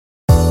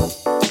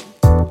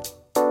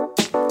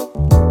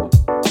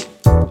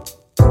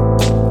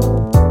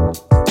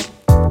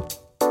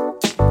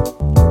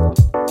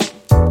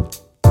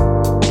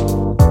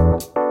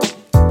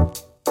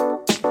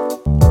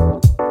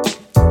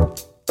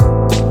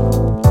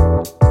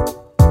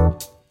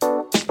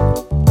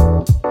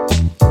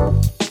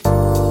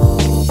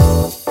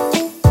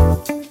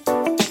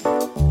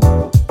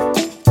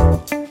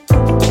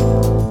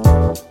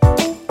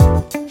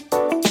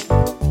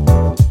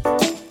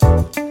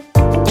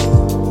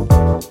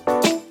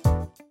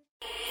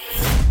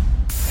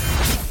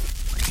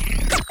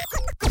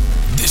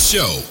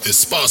show is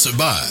sponsored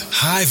by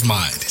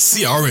HiveMind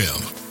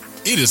CRM.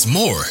 It is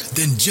more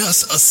than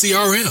just a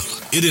CRM.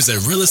 It is a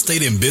real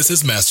estate and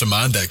business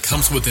mastermind that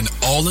comes with an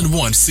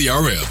all-in-one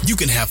CRM. You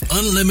can have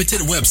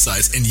unlimited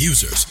websites and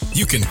users.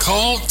 You can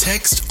call,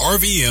 text,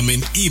 RVM,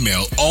 and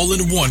email all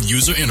in one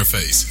user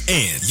interface.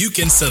 And you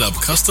can set up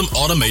custom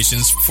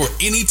automations for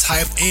any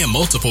type and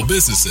multiple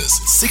businesses.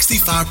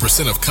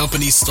 65% of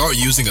companies start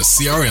using a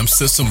CRM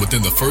system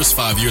within the first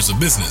 5 years of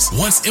business.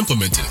 Once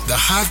implemented, the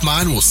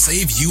HiveMind will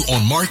save you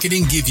on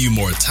marketing, give you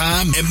more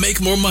time, and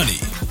make more money.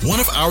 One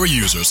of our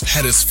users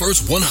had his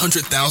first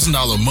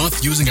 $100,000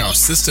 month using our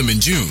system in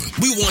June.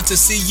 We want to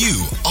see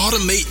you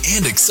automate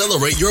and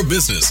accelerate your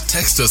business.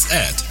 Text us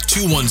at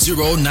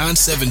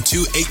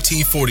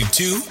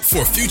 210-972-1842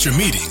 for future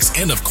meetings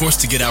and, of course,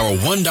 to get our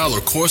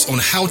 $1 course on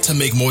how to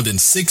make more than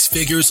 6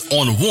 figures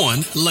on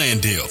one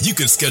land deal. You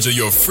can schedule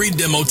your free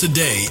demo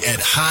today at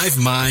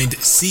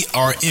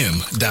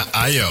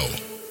HiveMindCRM.io.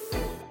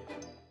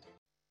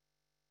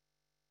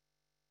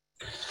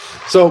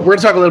 So we're going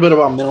to talk a little bit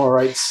about mineral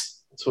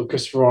rights. That's what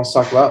Christopher wants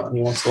to talk about and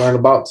he wants to learn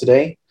about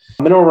today.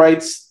 Mineral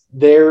rights,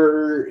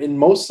 they're in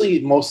most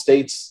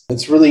states.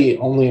 It's really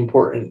only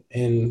important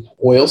in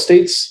oil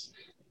states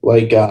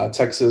like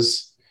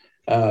Texas,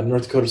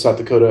 North Dakota, South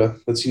Dakota.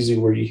 That's usually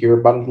where you hear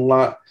about it a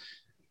lot.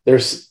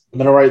 There's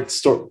mineral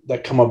rights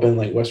that come up in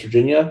like West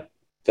Virginia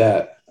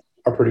that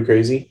are pretty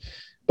crazy.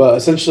 But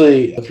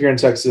essentially, if you're in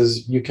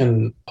Texas, you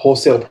can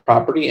wholesale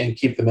property and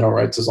keep the mineral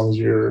rights as long as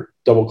you're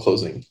double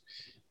closing.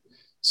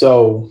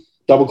 So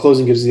double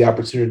closing gives you the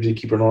opportunity to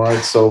keep mineral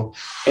rights. So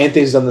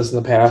Anthony's done this in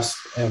the past,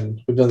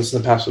 and we've done this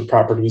in the past with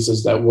properties,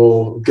 is that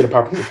we'll get a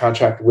property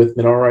contract with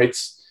mineral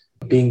rights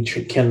being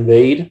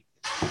conveyed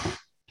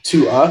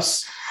to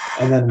us,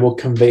 and then we'll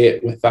convey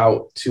it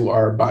without to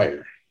our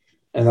buyer.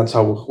 And that's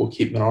how we'll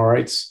keep mineral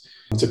rights.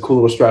 It's a cool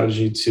little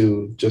strategy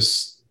to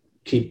just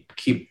keep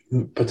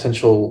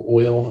potential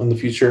oil in the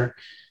future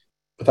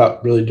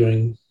without really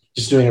doing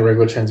a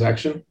regular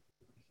transaction.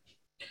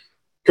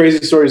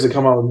 Crazy stories that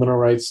come out with mineral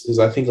rights is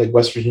I think like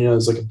West Virginia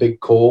is like a big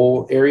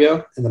coal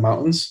area in the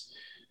mountains.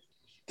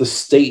 The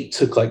state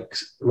took like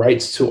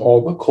rights to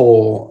all the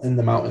coal in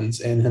the mountains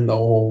and in the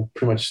whole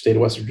pretty much state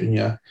of West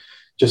Virginia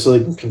just so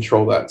they can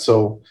control that.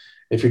 So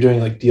if you're doing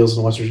like deals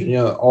in West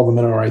Virginia, all the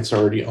mineral rights are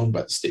already owned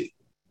by the state.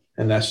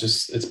 And that's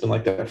just, it's been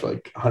like that for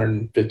like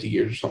 150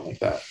 years or something like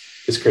that.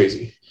 It's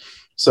crazy.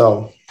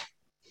 So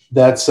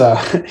that's,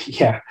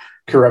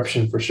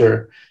 corruption for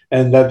sure.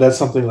 And that's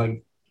something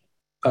like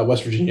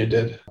West Virginia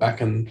did back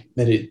in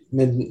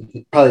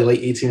probably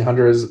late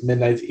 1800s, mid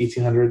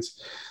 1800s.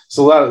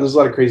 So there's a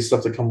lot of crazy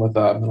stuff that come with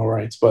mineral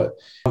rights, but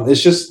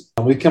it's just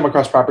we come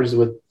across properties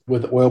with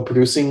oil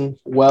producing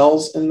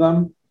wells in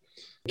them,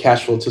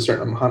 cash flow to a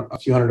certain amount, a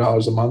few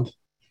 $100s a month.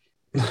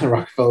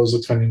 Rockefellers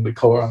look funny in the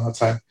color on that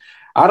side.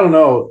 I don't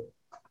know.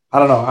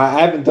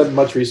 I haven't done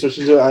much research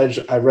into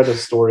it. I read a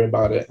story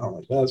about it. I'm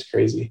like, that's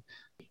crazy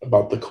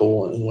about the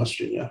coal in West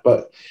Virginia.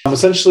 But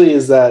essentially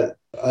is that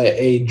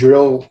a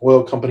drill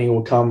oil company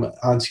will come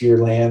onto your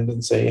land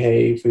and say,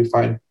 hey, if we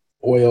find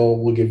oil,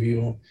 we'll give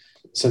you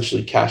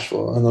essentially cash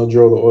flow, and they'll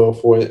drill the oil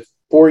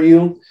for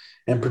you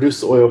and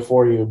produce the oil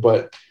for you,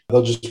 but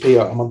they'll just pay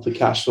out a monthly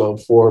cash flow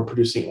for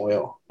producing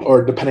oil,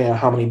 or depending on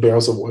how many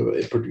barrels of oil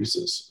it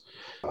produces,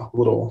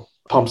 little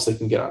pumps they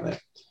can get on it.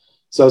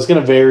 So it's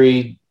going to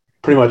vary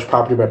pretty much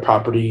property by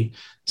property.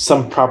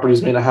 Some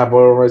properties may not have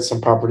oil rights, some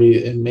property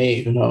it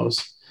may, who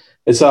knows.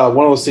 It's one of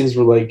those things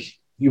where like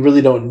you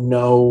really don't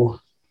know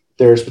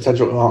there's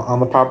potential on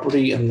the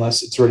property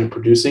unless it's already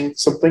producing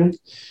something.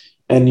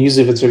 And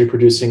usually if it's already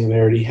producing, they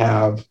already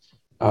have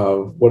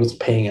what it's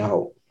paying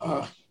out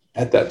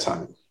at that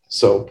time.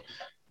 So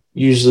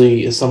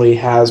usually if somebody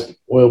has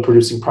oil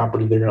producing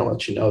property, they're going to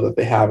let you know that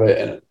they have it,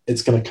 and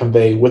it's going to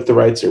convey with the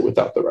rights or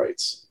without the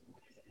rights.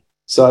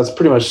 So that's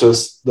pretty much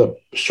just the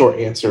short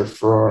answer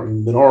for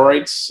mineral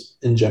rights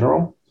in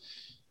general.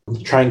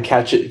 Try and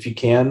catch it if you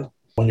can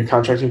when you're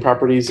contracting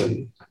properties,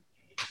 and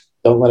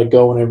don't let it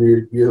go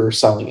whenever you're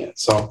selling it.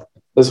 So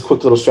there's a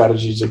quick little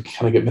strategy to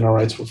kind of get mineral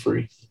rights for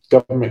free.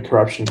 Government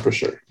corruption for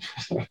sure,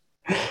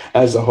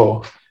 as a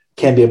whole,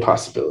 can be a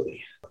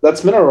possibility.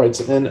 That's mineral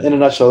rights in a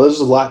nutshell. There's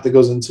a lot that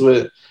goes into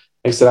it.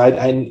 Like I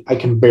said, I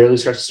can barely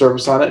scratch the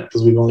surface on it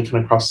because we've only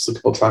come across this a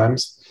couple of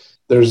times.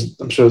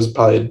 I'm sure there's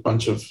probably a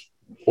bunch of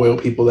oil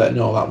people that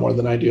know a lot more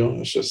than I do.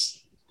 It's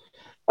just,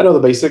 I know the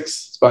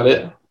basics. That's about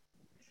it.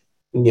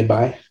 You can get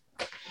by.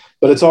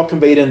 But it's all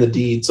conveyed in the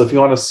deed. So if you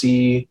want to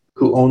see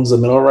who owns the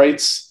mineral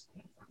rights,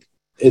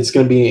 it's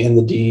going to be in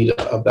the deed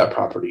of that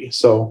property.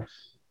 So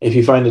if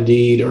you find a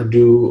deed or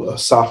do a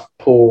soft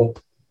pull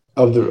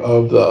of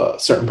the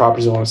certain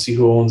properties and want to see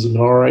who owns the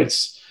mineral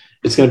rights,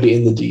 it's going to be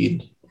in the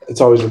deed.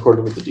 It's always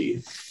recorded with the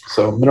deed.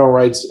 So mineral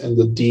rights and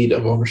the deed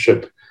of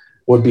ownership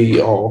would be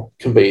all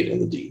conveyed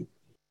in the deed.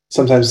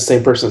 Sometimes the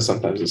same person,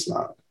 sometimes it's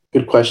not.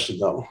 Good question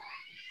though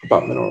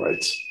about mineral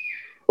rights.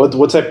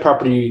 What type of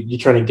property you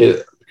trying to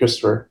get,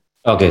 Christopher?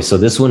 Okay, so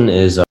this one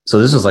is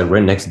this is like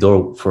right next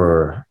door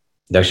for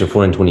the actual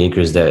 420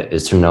 acres that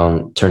is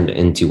turned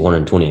into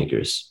 120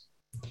 acres.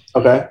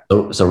 Okay.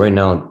 So right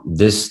now,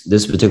 this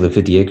particular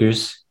 50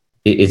 acres,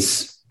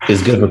 it's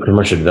good for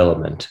commercial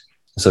development.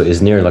 So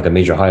it's near like a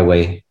major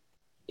highway.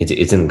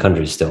 It's in the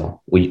country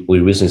still. We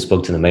recently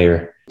spoke to the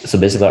mayor. So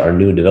basically, our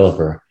new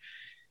developer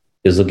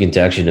is looking to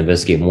actually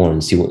investigate more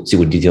and see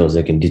what details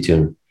they can do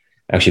to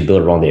actually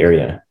build around the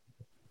area.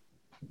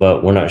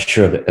 But we're not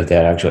sure if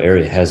that actual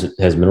area has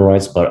mineral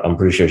rights, but I'm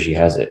pretty sure she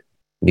has it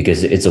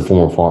because it's a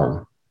former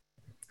farm.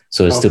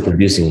 So it's still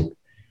producing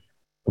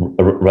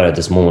right at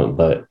this moment,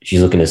 but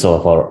she's looking to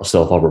sell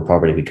off her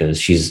property because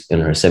she's in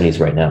her 70s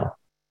right now.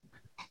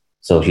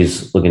 So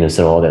she's looking to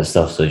sell all that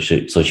stuff so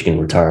she can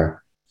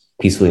retire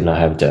peacefully and not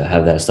have to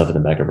have that stuff in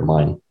the back of her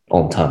mind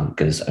all the time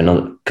because I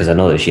know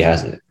that she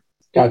has it.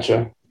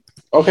 Gotcha.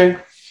 Okay.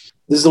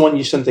 This is the one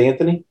you sent to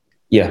Anthony?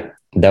 Yeah,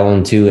 that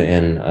one too.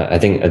 And I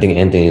think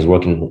Anthony is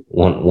working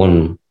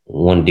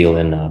one deal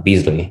in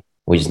Beasley,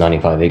 which is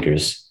 95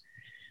 acres.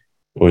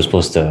 We're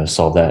supposed to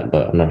solve that,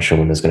 but I'm not sure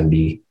when that's going to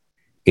be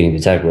getting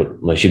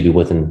detected. But it should be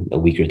within a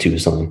week or two or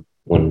something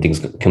when things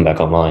come back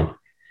online.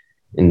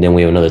 And then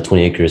we have another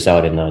 20 acres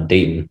out in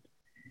Dayton,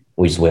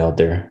 which is way out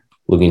there,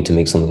 looking to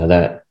make something of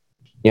that.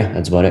 Yeah,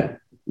 that's about it.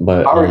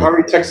 But how are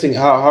you texting?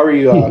 How are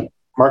you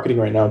marketing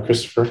right now,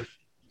 Christopher?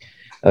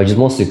 Just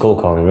mostly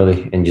cold calling,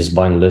 really, and just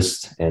buying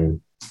lists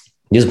from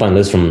this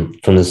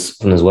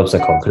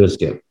website called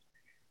ClearSkip.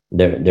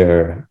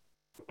 They're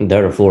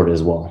out of Florida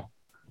as well.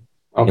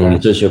 Okay. And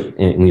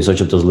when you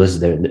search up those lists,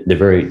 they're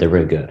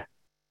very good.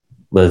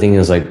 But the thing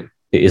is, like,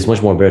 it's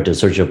much more better to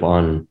search up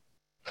on,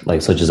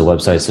 like, such as a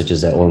website, such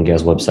as that oil and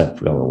gas website. I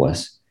forgot what it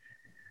was.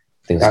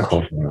 I think it's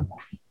called.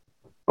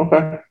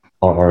 Okay.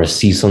 Or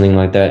see something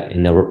like that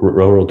in the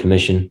Railroad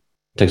Commission,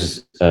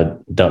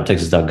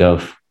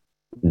 Texas.gov.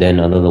 Then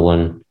another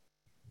one,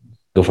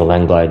 go for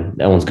Landglide.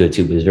 That one's good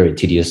too, but it's very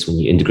tedious when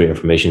you integrate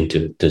information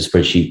to a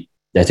spreadsheet.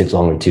 That takes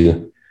longer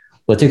too.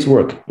 But it takes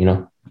work, you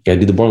know. You gotta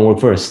do the boring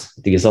work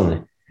first to get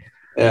something.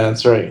 Yeah,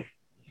 that's right.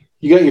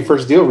 You got your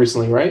first deal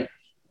recently, right?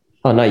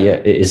 Oh, not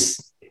yet.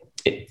 It's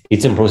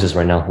in process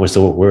right now.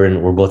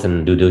 We're both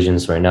in due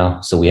diligence right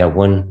now. So we have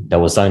one that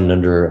was signed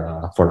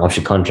under for an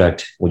option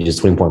contract, which is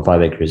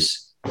 20.5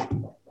 acres.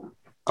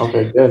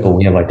 Okay, good. So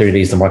we have like 30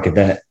 days to market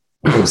that.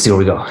 We'll see where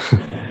we go.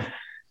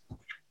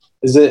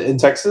 Is it in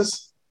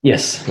Texas?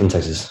 Yes, in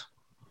Texas.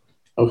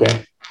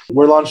 Okay.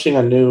 We're launching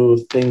a new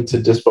thing to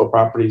dispo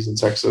properties in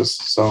Texas.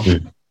 So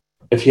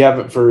if you have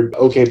it for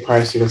okay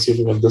price, you can see if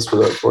we can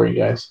dispo it for you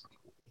guys.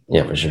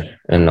 Yeah, for sure.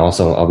 And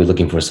also, I'll be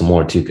looking for some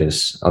more too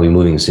because I'll be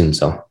moving soon.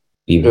 So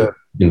even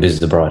in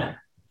business abroad.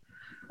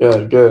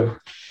 Good.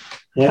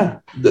 Yeah,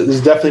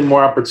 there's definitely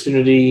more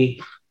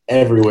opportunity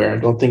everywhere. I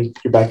don't think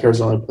your backyard is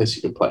the only place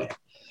you can play.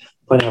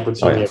 Plenty of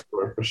opportunity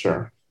everywhere for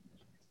sure.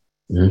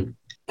 Mm-hmm.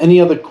 Any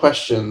other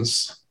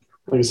questions?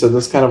 Like I said,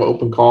 this kind of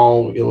open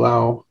call, we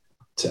allow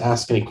to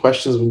ask any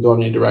questions. We can go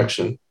in any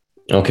direction.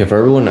 Okay, for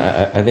everyone,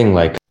 I think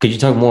like, could you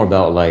talk more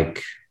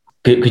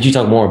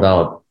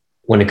about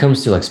when it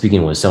comes to like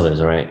speaking with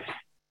sellers, all right?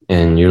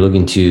 And you're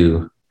looking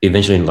to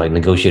eventually like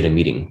negotiate a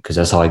meeting because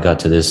that's how I got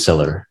to this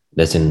seller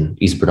that's in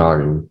East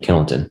Bernard and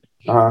Kendleton.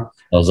 I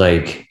was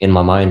like, in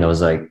my mind, I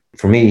was like,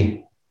 for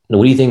me,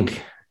 what do you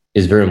think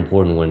is very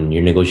important when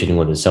you're negotiating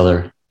with a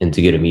seller and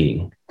to get a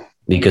meeting?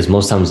 Because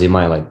most times they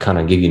might like kind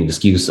of give you an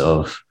excuse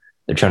of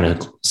they're trying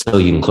to sell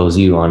you and close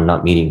you on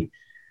not meeting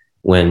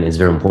when it's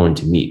very important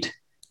to meet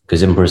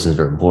because in person is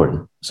very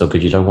important. So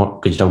could you talk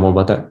more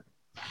about that?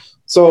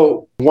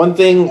 So one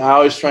thing I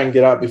always try and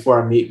get out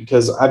before I meet,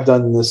 because I've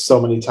done this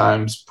so many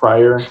times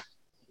prior,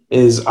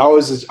 is I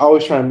always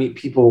try to meet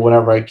people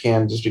whenever I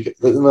can. Just because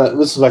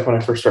this is like when I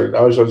first started,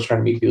 I was always trying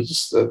to meet people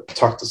just to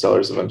talk to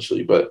sellers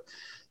eventually. But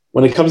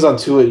when it comes down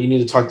to it, you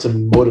need to talk to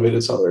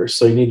motivated sellers.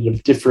 So you need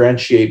to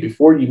differentiate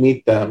before you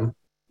meet them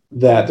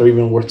that they're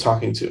even worth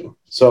talking to.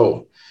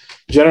 So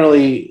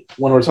generally,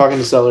 when we're talking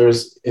to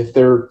sellers, if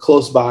they're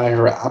close by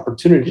or an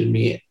opportunity to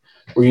meet,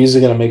 we're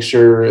usually going to make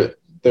sure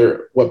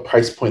they're what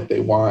price point they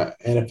want,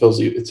 and it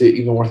feels it's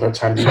even worth our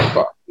time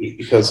to meet.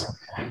 Because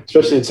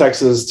especially in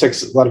Texas,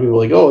 a lot of people are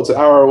like, oh, it's an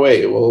hour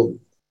away. Well,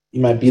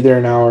 you might be there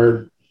an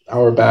hour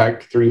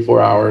back,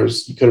 3-4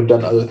 hours. You could have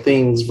done other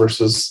things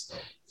versus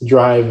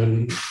drive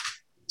and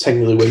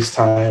technically waste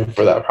time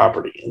for that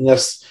property. And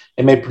yes,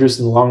 it may produce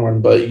in the long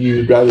run, but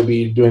you'd rather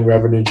be doing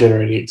revenue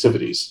generating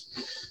activities.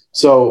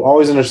 So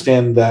always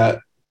understand that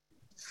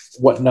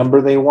what number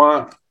they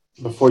want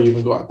before you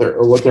even go out there,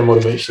 or what their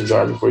motivations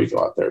are before you go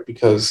out there,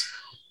 because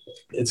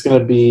it's going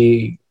to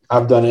be,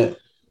 I've done it.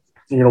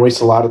 You're going to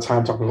waste a lot of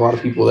time talking to a lot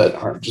of people that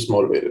aren't just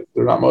motivated.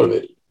 They're not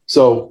motivated.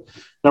 So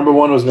number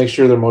one was make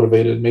sure they're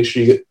motivated.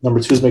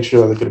 Number two is make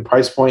sure that they get a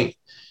price point.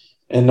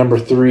 And number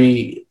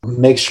three,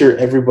 make sure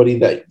everybody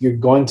that you're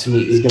going to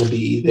meet is going to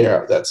be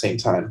there at that same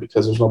time,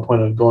 because there's no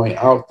point of going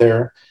out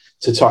there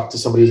to talk to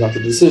somebody who's not the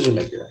decision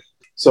maker.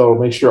 So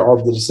make sure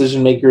all the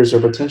decision makers or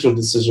potential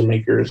decision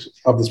makers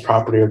of this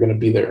property are going to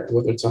be there,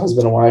 whether it's a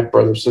husband and wife,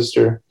 brother,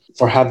 sister,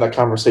 or have that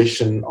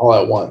conversation all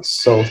at once.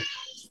 So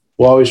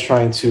we're always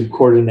trying to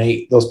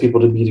coordinate those people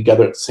to be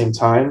together at the same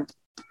time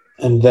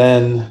and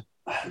then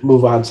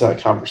move on to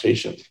that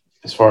conversation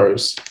as far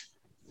as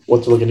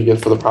what they're looking to get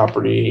for the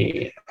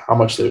property, how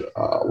much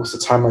what's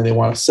the timeline they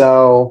want to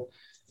sell.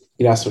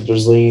 You can ask if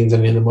there's liens,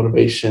 any of the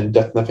motivation,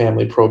 death in the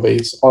family,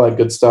 probates, all that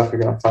good stuff.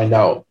 You're going to find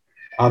out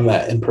on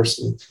that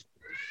in-person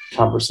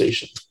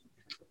conversation.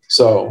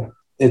 So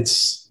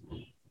it's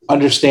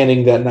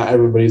understanding that not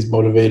everybody's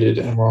motivated,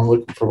 and we're all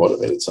looking for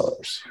motivated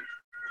sellers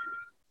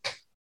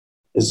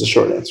is the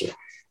short answer.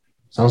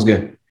 Sounds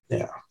good.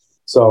 Yeah.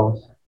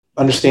 So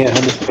understand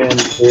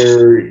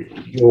where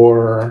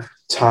your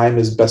time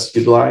is best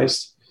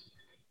utilized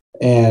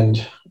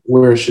and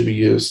where it should be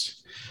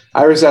used.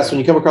 Iris asked, when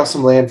you come across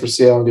some land for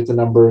sale and get the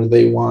number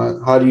they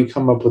want, how do you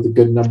come up with a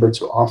good number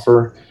to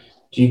offer?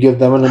 Do you give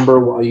them a number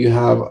while you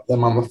have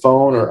them on the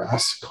phone, or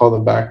ask to call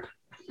them back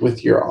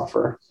with your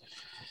offer?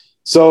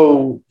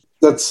 So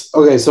that's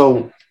okay.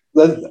 So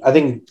I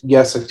think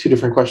yes, like two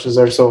different questions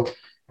there. So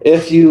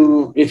if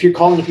you're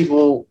calling to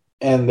people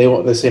and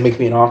they say make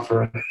me an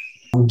offer,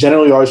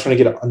 generally you're always trying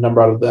to get a number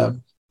out of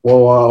them.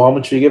 Well, how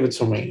much do you give it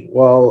to me?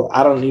 Well,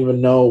 I don't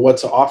even know what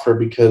to offer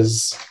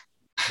because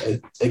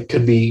it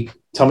could be,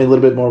 tell me a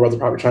little bit more about the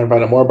property, trying to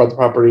find out more about the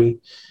property.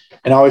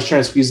 And I always try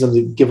and squeeze them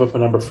to give up a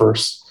number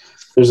first.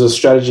 There's a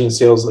strategy in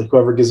sales, like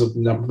whoever gives up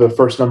the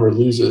first number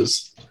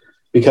loses.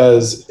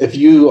 Because if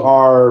you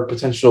are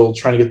potential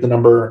trying to get the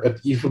number,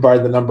 if you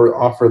provide the number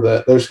offer,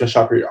 that they're just going to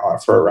shop your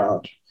offer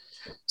around.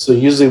 So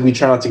usually we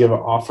try not to give an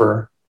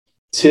offer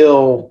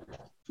till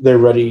they're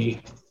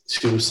ready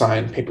to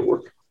sign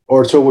paperwork,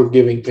 or till we're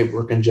giving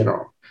paperwork in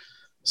general.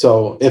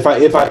 So if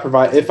I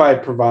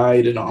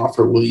provide an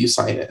offer, will you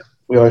sign it?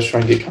 We always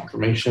try and get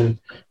confirmation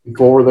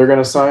before they're going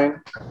to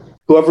sign.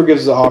 Whoever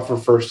gives the offer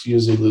first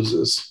usually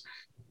loses.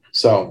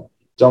 So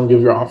don't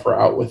give your offer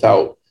out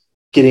without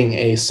getting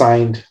a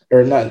signed,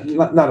 or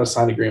not a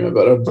signed agreement,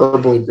 but a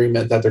verbal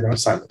agreement that they're going to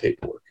sign the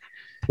paperwork.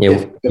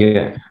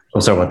 Yeah.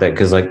 I'm sorry about that,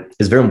 because like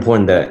it's very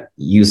important that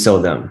you sell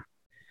them.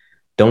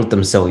 Don't let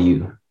them sell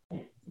you,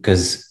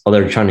 because all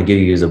they're trying to give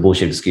you is a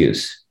bullshit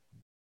excuse.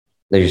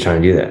 They're just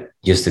trying to do that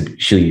just to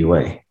shoo you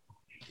away.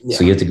 Yeah.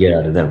 So you have to get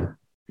out of them,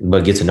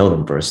 but get to know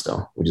them first,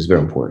 though, which is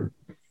very important.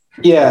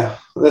 Yeah,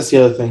 that's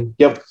the other thing.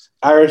 Yep.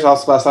 Irish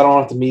also asked, I don't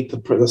have to meet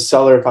the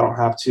seller if I don't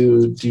have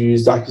to. Do you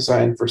use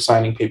DocuSign for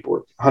signing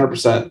paperwork?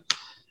 100%.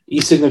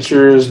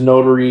 E-signatures,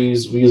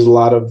 notaries, we use a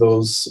lot of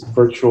those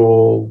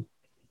virtual,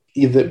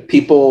 either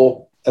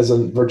people as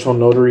a virtual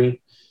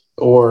notary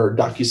or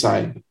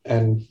DocuSign.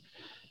 And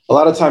a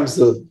lot of times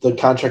the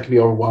contract can be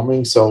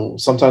overwhelming. So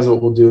sometimes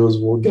what we'll do is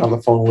we'll get on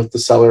the phone with the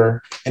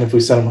seller. And if we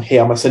send them, hey,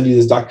 I'm going to send you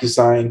this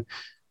DocuSign,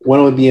 when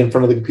will it be in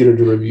front of the computer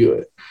to review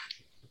it?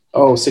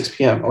 Oh, 6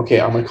 p.m.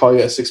 Okay, I'm going to call you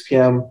at 6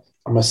 p.m.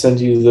 I'm going to send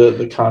you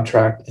the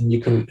contract. And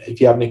you can,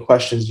 if you have any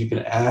questions, you can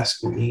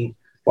ask me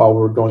while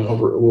we're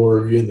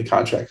reviewing the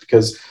contract.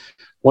 Because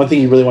one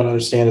thing you really want to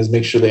understand is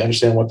make sure they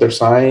understand what they're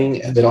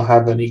signing and they don't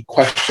have any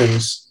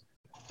questions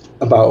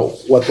about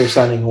what they're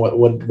signing, what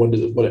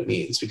it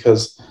means.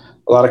 Because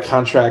a lot of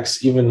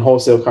contracts, even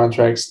wholesale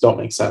contracts, don't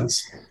make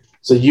sense.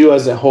 So you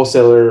as a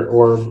wholesaler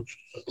or a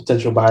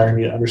potential buyer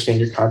need to understand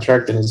your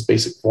contract in its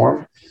basic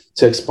form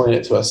to explain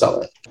it to a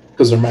seller,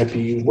 because there might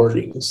be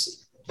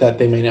wordings that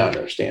they may not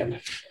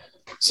understand.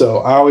 So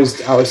I always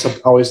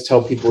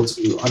tell people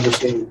to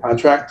understand your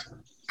contract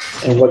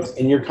and what's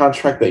in your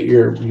contract that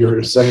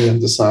you're sending them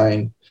to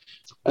sign,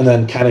 and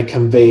then kind of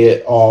convey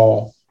it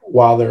all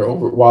while they're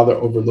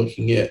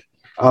overlooking it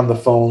on the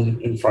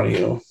phone in front of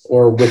you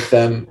or with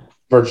them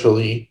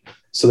virtually,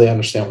 so they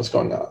understand what's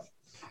going on.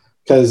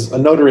 Because a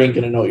notary ain't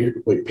going to know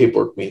what your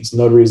paperwork means.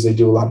 Notaries, they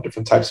do a lot of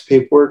different types of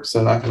paperwork, so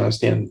they're not going to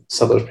understand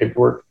seller's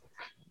paperwork.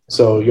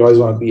 So you always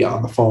want to be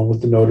on the phone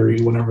with the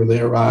notary whenever they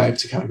arrive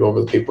to kind of go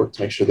over the paperwork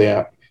to make sure they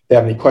have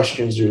any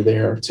questions. You're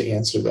there to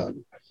answer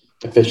them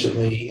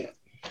efficiently.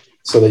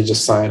 So they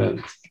just sign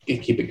and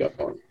keep it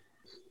going.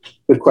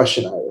 Good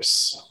question,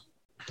 Iris.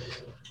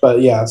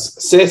 But yeah,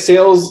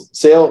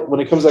 sale. When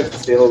it comes back to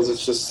sales,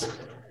 it's just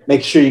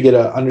make sure you get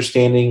an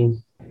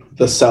understanding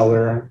the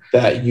seller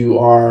that you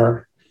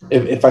are.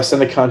 If I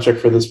send a contract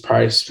for this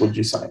price, would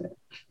you sign it?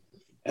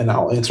 And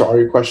I'll answer all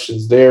your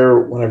questions there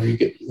whenever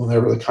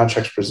the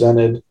contract's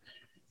presented.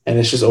 And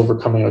it's just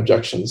overcoming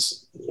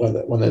objections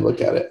when they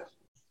look at it.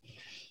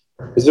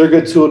 Is there a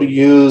good tool to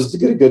use to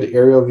get a good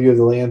aerial view of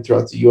the land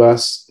throughout the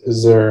U.S.?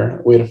 Is there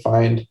a way to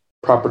find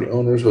property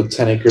owners with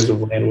 10 acres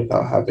of land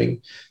without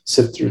having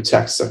sift through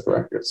tax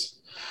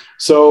records?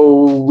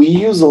 So I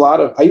use a lot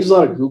of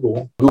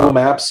Google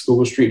Maps,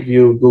 Google Street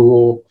View,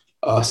 Google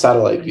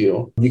Satellite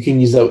View. You can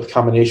use that with a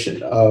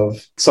combination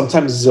of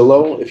sometimes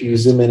Zillow. If you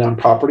zoom in on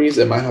properties,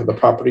 it might have the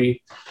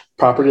property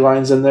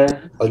lines in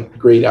there, like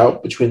grayed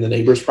out between the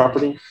neighbor's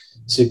property.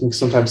 So you can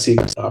sometimes see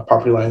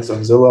property lines on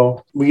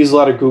Zillow. We use a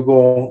lot of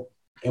Google,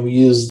 and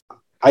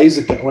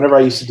whenever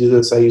I used to do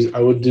this, I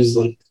would use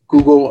like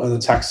Google and the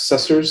tax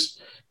assessor's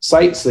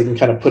site, so they can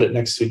kind of put it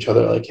next to each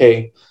other. Like,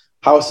 hey,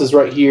 house is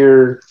right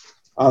here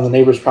on the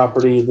neighbor's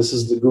property. This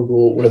is the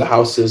Google where the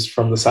house is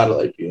from the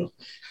satellite view,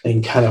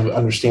 and kind of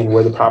understand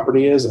where the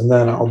property is. And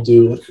then I'll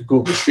do like a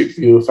Google Street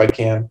View if I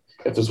can,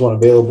 if there's one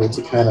available,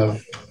 to kind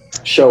of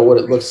show what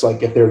it looks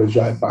like if they were to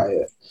drive by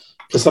it.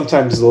 But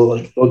sometimes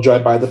they'll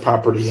drive by the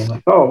property and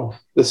like, oh,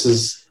 this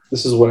is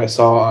what I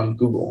saw on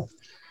Google.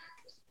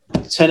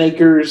 10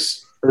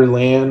 acres or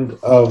land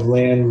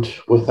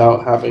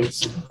without having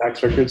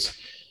tax records.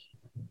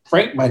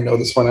 Frank might know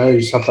this one. I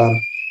just hopped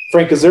on.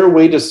 Frank, is there a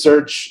way to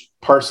search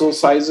parcel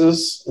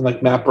sizes in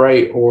like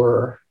MapRight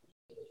or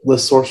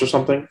ListSource or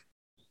something?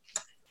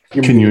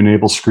 Can you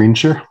enable screen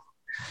share?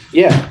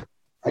 Yeah,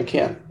 I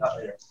can.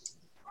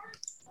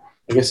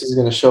 I guess he's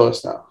going to show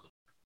us now.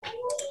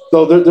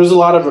 So there's a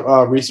lot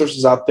of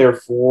resources out there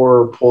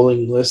for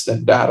pulling lists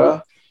and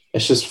data.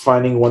 It's just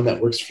finding one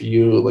that works for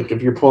you. Like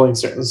if you're pulling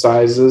certain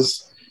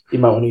sizes, you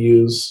might want to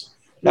use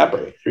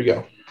MapRight. Here you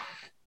go.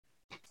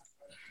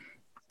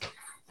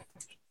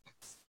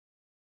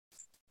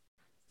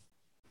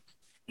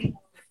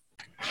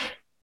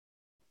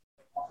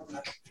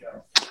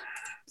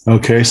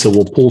 Okay, so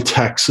we'll pull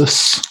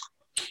Texas.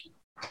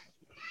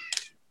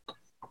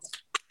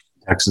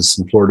 Texas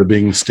and Florida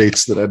being the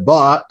states that I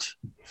bought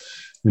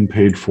and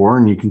paid for,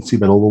 and you can see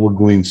that a little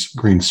green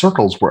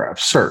circles where I've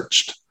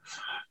searched.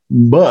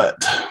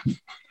 But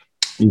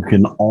you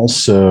can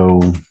also,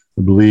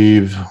 I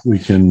believe we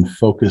can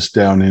focus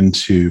down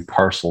into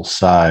parcel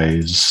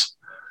size.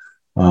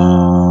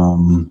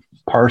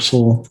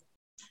 Parcel.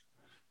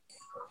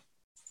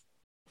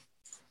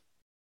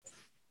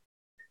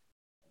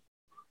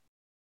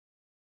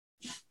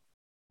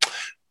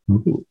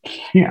 Ooh,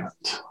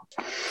 can't.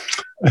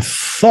 I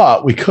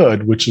thought we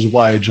could, which is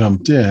why I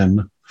jumped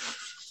in.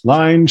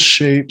 Line,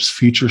 shapes,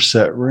 feature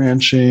set,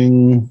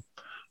 ranching,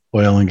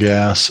 oil and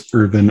gas,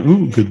 urban.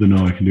 Ooh, good to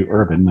know I can do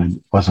urban. I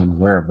wasn't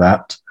aware of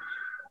that.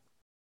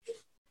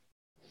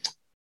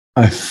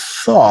 I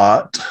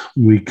thought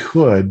we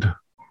could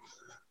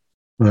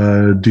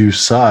do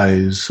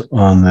size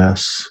on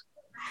this.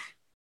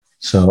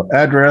 So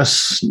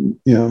address,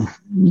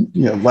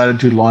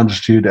 latitude,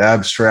 longitude,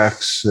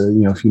 abstracts,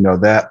 if you know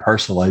that,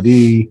 parcel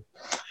ID.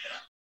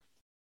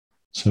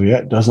 So yeah,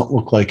 it doesn't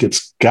look like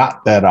it's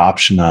got that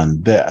option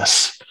on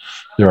this.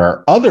 There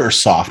are other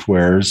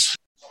softwares,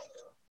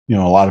 a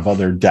lot of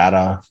other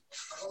data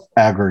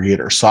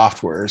aggregator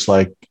softwares,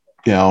 like,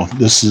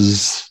 this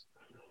is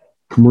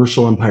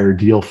Commercial Empire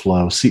Deal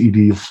Flow, CE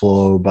Deal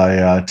Flow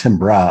by Tim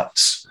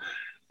Bratz,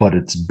 but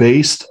it's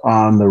based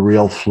on the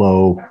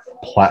RealFlow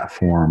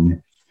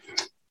platform,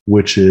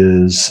 which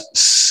is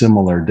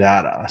similar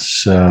data.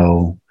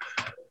 So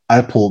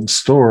I pulled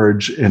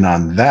storage, and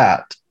on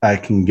that, I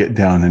can get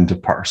down into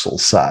parcel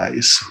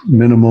size,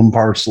 minimum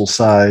parcel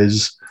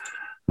size,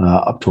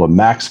 up to a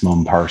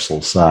maximum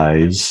parcel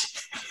size.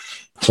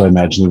 So I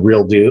imagine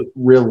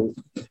the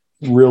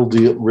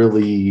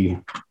really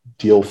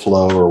deal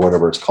flow or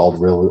whatever it's called,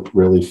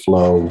 really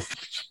flow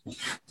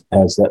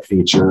has that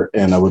feature.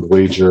 And I would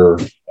wager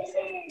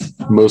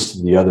most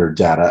of the other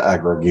data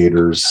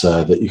aggregators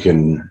that you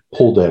can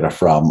pull data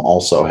from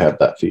also have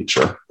that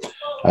feature.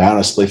 I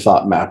honestly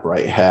thought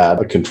MapRight had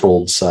a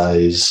controlled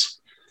size.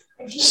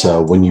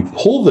 So when you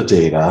pull the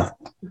data,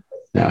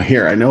 now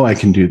here, I know I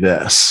can do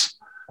this.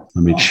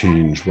 Let me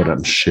change what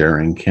I'm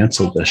sharing.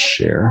 Cancel this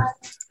share.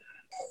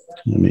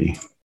 Let me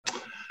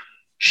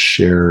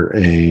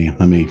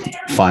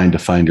find a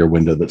Finder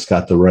window that's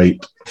got the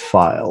right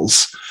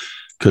files,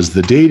 because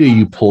the data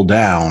you pull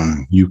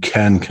down, you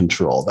can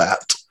control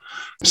that.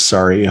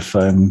 Sorry if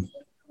I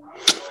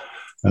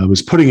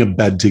was putting a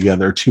bed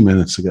together 2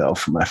 minutes ago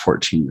for my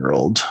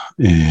 14-year-old.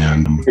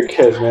 And your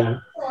kid,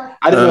 man.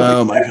 I didn't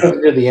know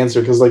the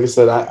answer because, like I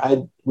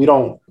said, we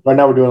don't. Right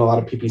now, we're doing a lot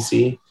of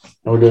PPC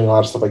and we're doing a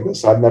lot of stuff like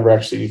this. So I've never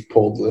actually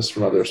pulled this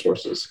from other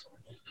sources.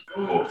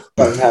 I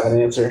don't have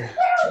an answer.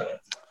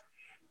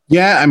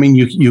 Yeah, I mean,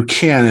 you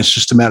can. It's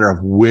just a matter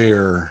of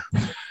where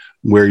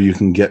you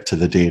can get to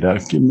the data.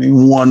 Give me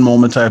one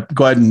moment.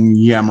 Go ahead and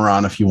yammer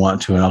on if you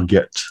want to, and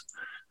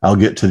I'll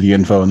get to the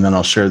info, and then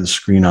I'll share the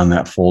screen on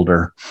that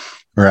folder.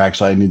 Or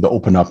actually, I need to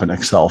open up an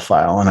Excel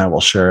file, and I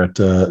will share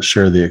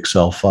the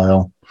Excel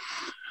file.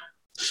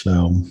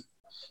 So,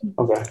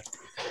 okay.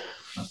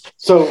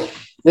 So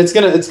it's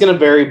gonna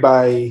vary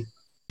by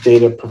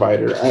data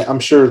provider. I'm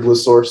sure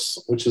ListSource,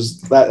 which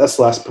is that's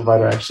the last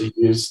provider I actually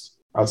used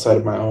outside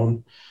of my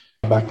own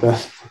back then.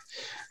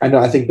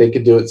 I think they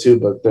could do it too,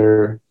 but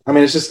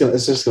it's just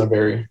gonna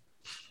vary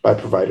by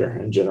provider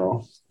in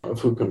general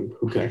of who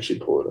can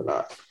actually pull it or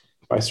not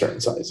by certain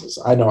sizes.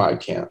 I know I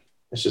can't.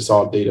 It's just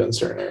all data in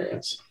certain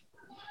areas.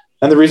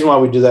 And the reason why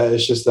we do that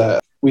is just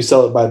that we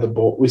sell it by the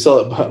bulk. We sell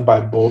it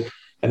by bulk,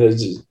 and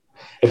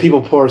if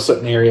people pull a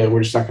certain area,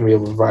 we're just not going to be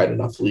able to provide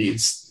enough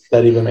leads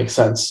that even makes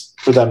sense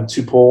for them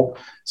to pull.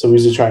 So we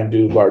usually try and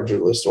do larger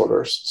list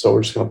orders. So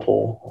we're just going to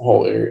pull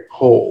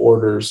whole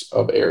orders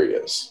of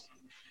areas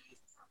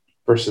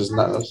versus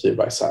not necessarily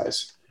by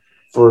size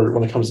for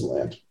when it comes to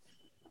land.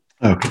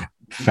 Okay,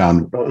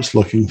 found what I was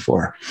looking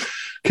for.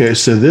 Okay,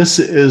 so this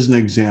is an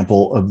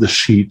example of the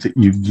sheet that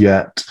you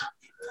get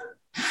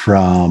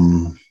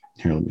from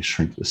here. Let me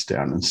shrink this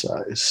down in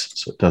size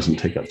so it doesn't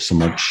take up so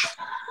much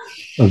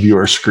of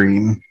your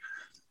screen.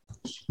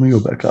 Let me go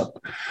back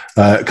up.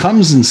 It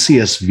comes in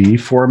CSV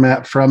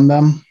format from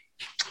them,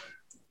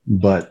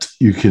 but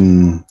you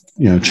can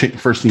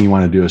first thing you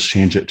want to do is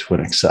change it to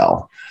an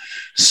Excel.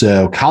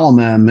 So column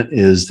M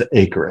is the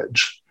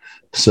acreage.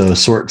 So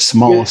sort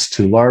smallest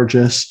to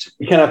largest.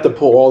 You kind of have to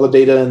pull all the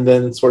data and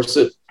then source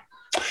it.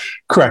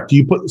 Correct.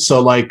 You put,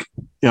 so like,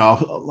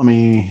 let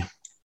me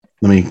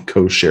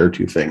co-share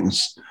two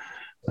things.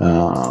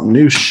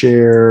 New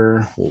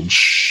share, hold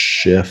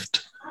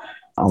shift.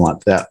 I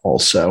want that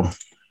also.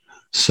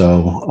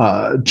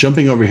 So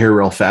jumping over here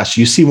real fast,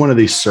 you see one of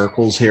these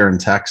circles here in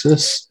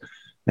Texas.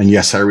 And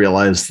yes, I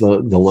realize the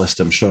list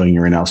I'm showing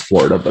you right now is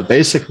Florida. But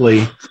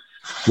basically,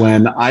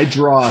 when I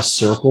draw a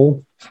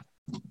circle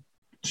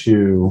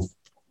to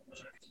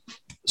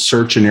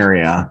search an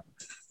area,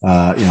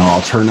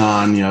 I'll turn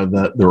on,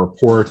 the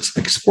reports,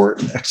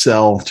 export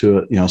Excel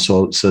to,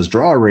 so it says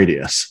draw a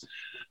radius.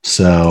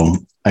 So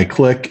I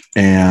click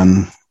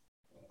and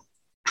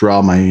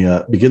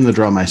begin to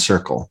draw my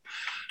circle.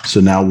 So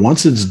now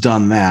once it's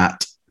done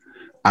that,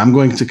 I'm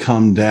going to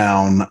come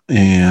down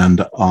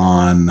and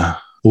on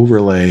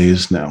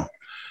overlays, no,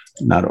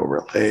 not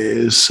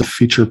overlays,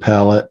 feature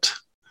palette.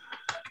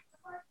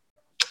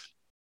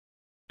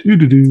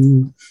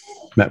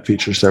 Map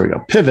features, there we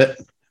go. Pivot.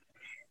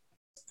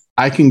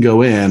 I can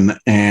go in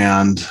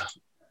and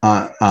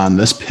on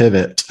this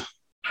pivot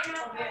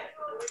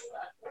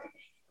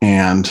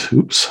and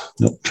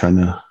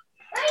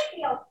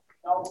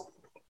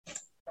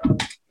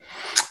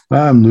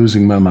I'm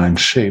losing my mind.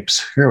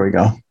 Shapes. Here we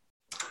go.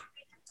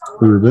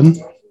 Urban.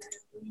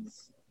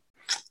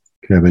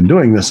 Okay, I've been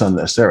doing this on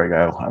this. There we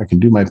go. I can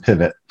do my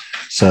pivot.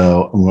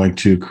 So I'm going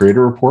to create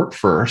a report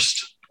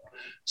first.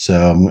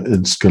 So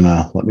it's going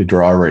to let me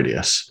draw a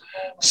radius.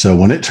 So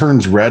when it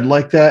turns red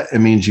like that, it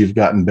means you've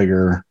gotten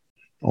bigger,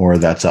 or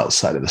that's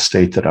outside of the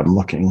state that I'm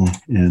looking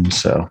in.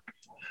 So,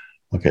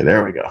 okay,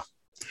 there we go.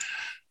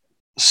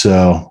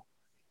 So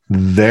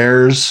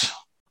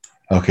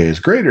it's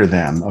greater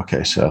than.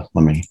 Okay, so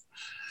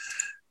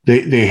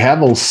they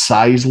have a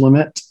size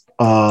limit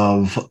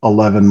of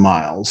 11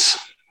 miles.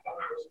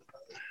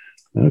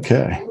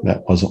 Okay,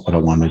 that wasn't what I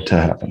wanted to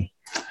happen.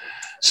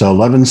 So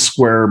 11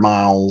 square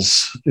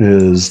miles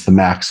is the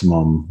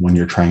maximum when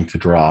you're trying to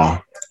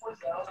draw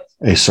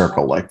a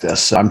circle like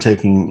this. So I'm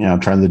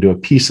trying to do a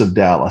piece of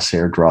Dallas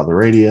here, draw the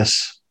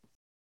radius.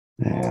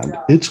 And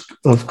it's,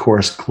 of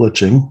course,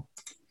 glitching.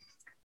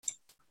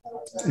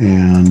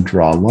 And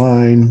draw a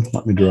line.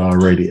 Let me draw a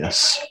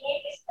radius.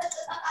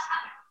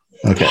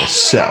 Okay,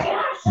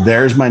 so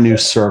there's my new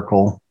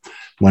circle.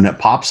 When it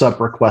pops up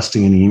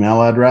requesting an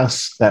email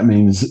address, that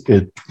means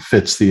it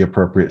fits the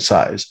appropriate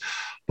size.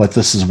 But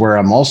this is where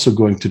I'm also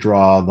going to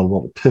draw the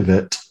little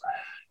pivot.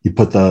 You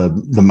put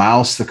the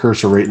mouse, the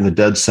cursor right in the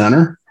dead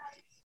center.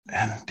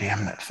 And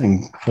damn, that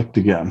thing clicked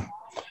again.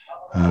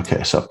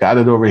 Okay, so I've got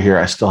it over here.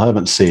 I still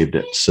haven't saved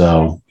it.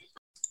 So,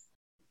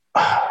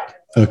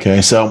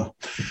 okay, so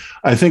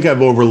I think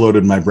I've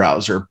overloaded my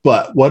browser.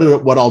 But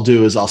what I'll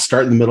do is I'll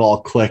start in the middle,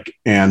 I'll click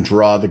and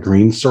draw the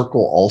green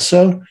circle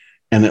also.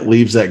 And it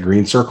leaves that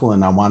green circle,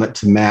 and I want it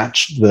to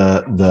match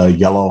the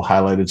yellow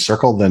highlighted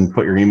circle. Then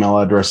put your email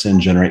address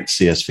in, generate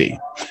CSV.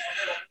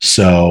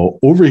 So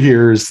over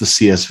here is the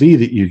CSV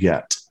that you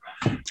get.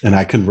 And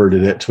I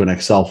converted it to an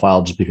Excel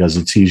file just because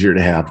it's easier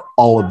to have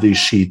all of these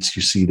sheets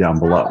you see down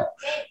below.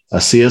 A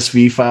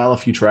CSV file,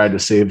 if you try to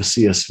save a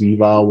CSV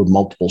file with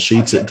multiple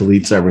sheets, it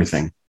deletes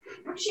everything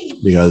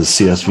because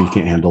CSV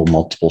can't handle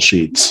multiple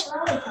sheets.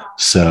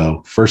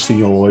 So first thing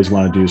you'll always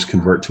want to do is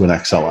convert to an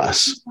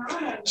XLS.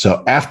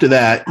 So after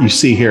that, you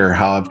see here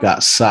how I've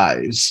got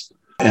size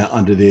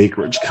under the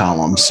acreage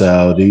column.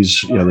 So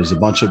these, there's a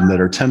bunch of them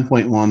that are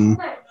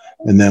 10.1,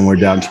 and then we're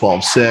down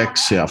 12.6,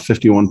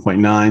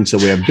 51.9. So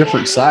we have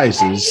different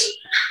sizes.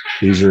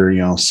 These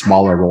are,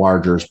 smaller to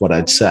larger is what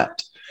I'd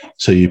set.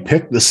 So you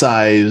pick the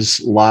size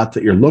lot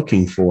that you're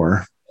looking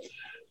for,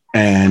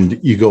 and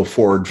you go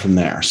forward from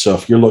there. So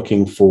if you're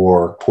looking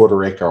for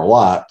quarter acre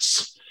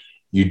lots,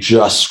 you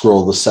just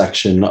scroll the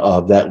section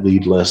of that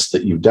lead list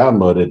that you've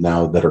downloaded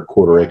now that are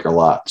quarter acre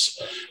lots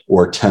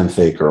or 10th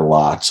acre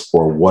lots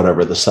or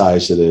whatever the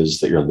size it is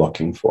that you're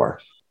looking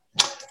for.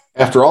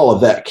 After all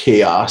of that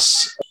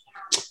chaos,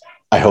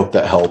 I hope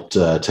that helped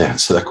to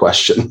answer the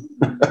question.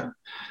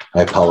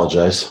 I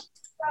apologize.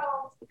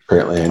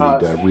 Apparently I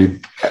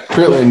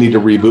need to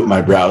reboot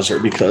my browser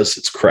because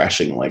it's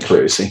crashing like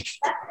crazy.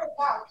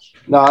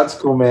 No, that's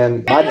cool,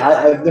 man.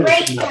 I've never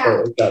seen that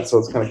part like that, so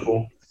it's kind of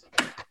cool.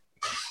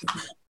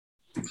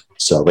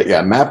 So, but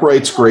yeah,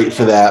 MapRight's great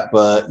for that.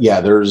 But yeah,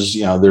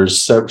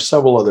 there's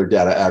several other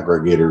data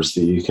aggregators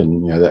that you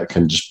can, that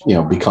can just,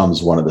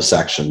 becomes one of the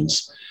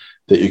sections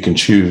that you can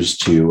choose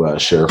to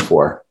share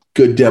for.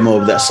 Good demo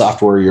of that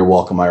software. You're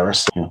welcome,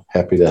 Iris.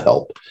 Happy to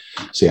help.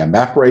 So yeah,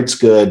 MapRight's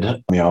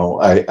good.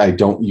 I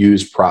don't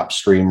use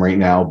PropStream right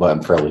now, but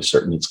I'm fairly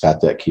certain it's got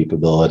that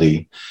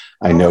capability.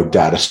 I know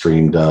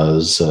DataStream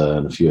does,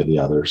 and a few of the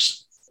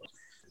others.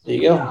 There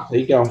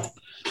you go.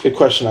 Good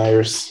question,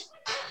 Iris.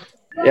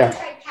 Yeah,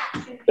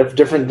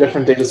 different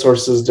data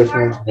sources,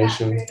 different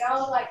information.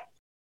 All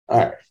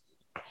right.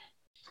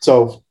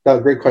 So,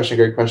 great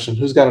question.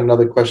 Who's got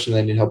another question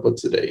they need help with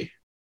today?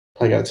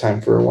 I got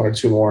time for one or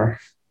two more.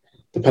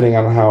 depending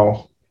on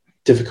how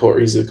difficult or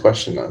easy the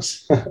question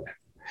is.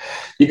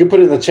 You can put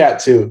it in the chat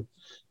too.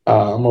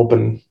 I'm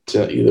open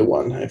to either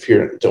one if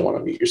you don't want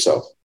to mute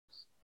yourself.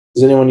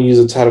 Does anyone use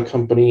a title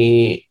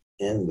company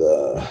in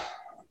the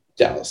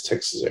Dallas,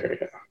 Texas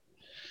area?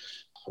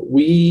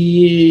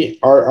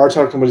 Our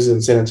title company is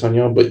in San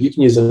Antonio, but you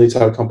can use any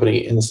title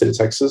company in the state of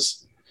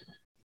Texas.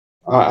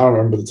 I don't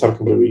remember the title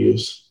company we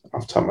use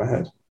off the top of my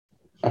head.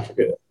 I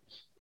forget it.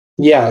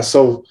 Yeah,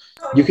 so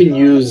you can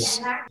use.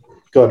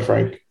 Go ahead,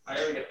 Frank.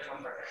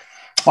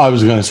 I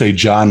was going to say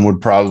John would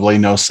probably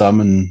know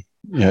some, and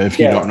if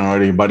you don't know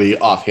anybody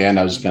offhand,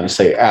 I was going to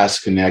say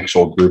ask in the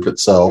actual group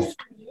itself,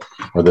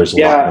 where there's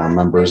a lot more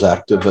members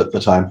active at the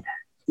time.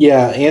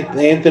 Yeah,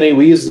 Anthony,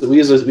 we've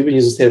been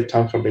using state of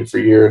town company for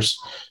years,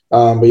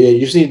 but yeah,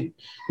 you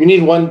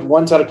need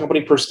one title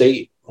company per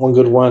state, one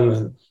good one,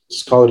 and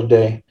just call it a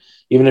day.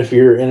 Even if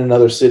you're in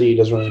another city, it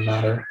doesn't really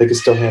matter. They can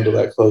still handle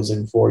that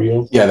closing for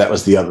you. Yeah, that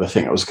was the other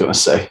thing I was going to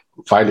say.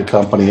 Find a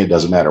company. It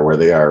doesn't matter where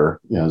they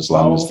are, as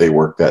long as they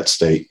work that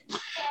state.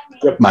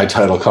 Yep. My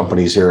title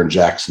company's here in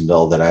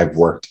Jacksonville that I've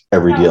worked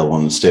every deal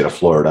in the state of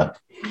Florida,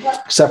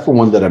 except for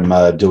one that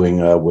I'm doing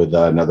with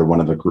another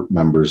one of the group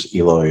members,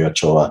 Eloy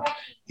Ochoa.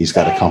 He's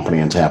got a company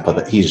in Tampa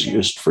that he's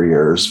used for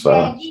years.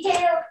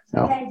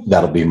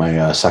 That'll be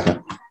my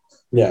second.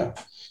 Yeah.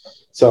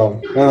 So,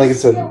 and like I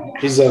said,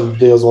 he's done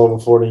deals all over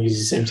Florida and uses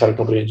the same title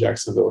company in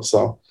Jacksonville.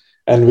 So,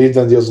 and we've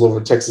done deals all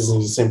over Texas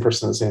and he's the same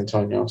person in San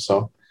Antonio.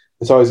 So,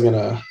 it's always going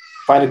to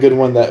find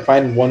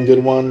one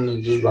good one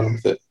and just run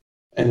with it.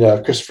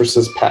 And Christopher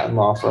says patent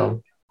law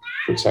firm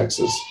for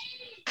Texas.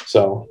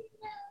 So,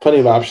 plenty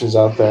of options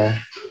out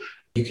there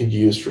you can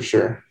use for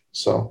sure.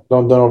 So,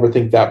 don't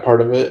overthink that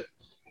part of it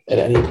at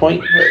any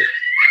point.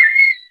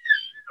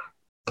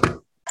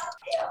 But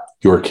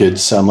your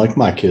kids sound like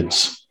my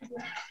kids.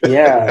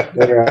 Yeah,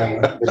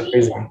 they're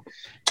crazy.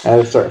 I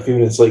had to start a few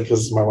minutes late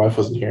because my wife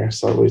wasn't here.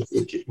 So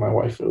my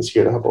wife was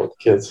here to help out with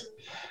the kids.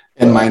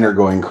 And mine are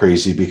going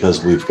crazy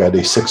because we've got a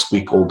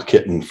 6-week-old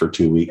kitten for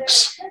 2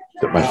 weeks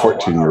that my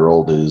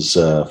 14-year-old is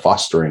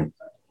fostering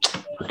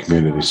for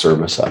community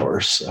service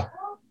hours. So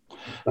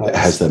it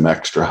has them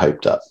extra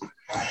hyped up.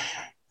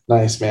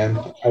 Nice,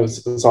 man.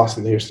 It's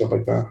awesome to hear stuff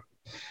like that.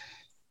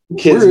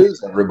 Kids, where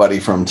is everybody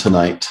from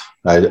tonight?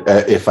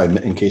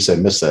 In case I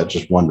missed that,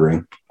 just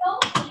wondering.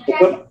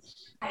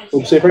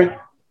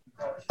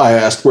 I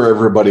asked where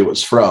everybody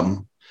was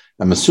from.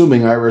 I'm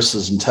assuming Iris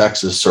is in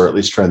Texas, or at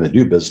least trying to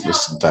do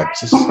business in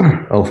Texas.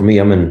 Oh, for me,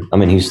 I'm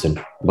in Houston.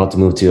 About to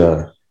move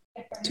to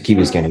Key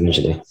Biscayne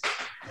eventually.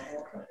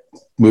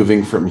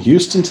 Moving from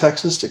Houston,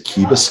 Texas to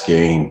Key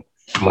Biscayne.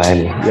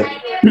 Miami.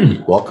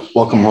 Yep.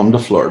 Welcome home to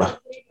Florida.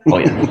 Oh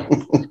yeah.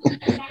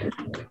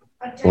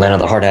 Land of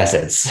the hard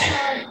assets.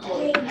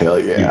 Hell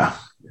yeah.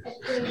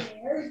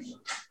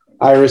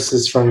 Iris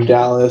is from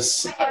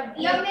Dallas.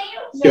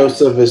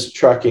 Joseph is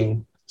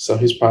trucking, so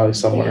he's probably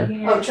somewhere.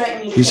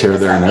 He's here,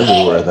 there, and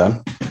everywhere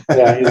then.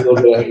 Yeah, he's a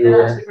little bit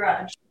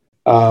everywhere.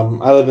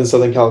 I live in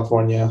Southern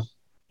California.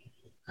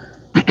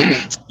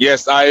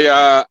 Yes,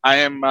 I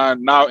am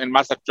now in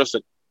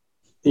Massachusetts.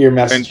 You're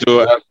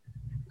Massachusetts.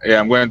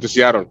 I'm going to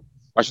Seattle,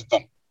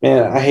 Washington.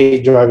 Man, I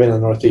hate driving in the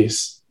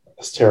Northeast.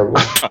 That's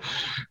terrible.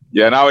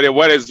 Yeah, now the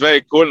weather is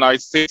very cool. Now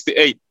it's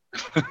 68.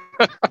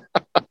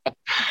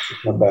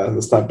 Not bad.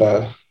 That's not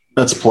bad.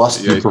 That's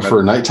plus. Do you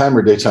prefer nighttime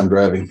or daytime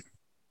driving?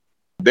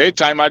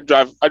 Daytime, I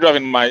drive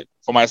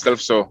for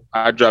myself, so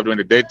I drive during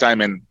the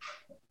daytime, and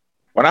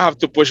when I have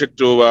to push it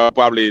to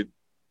probably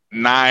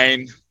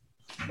 9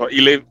 or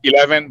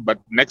 11,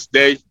 but next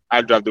day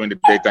I drive during the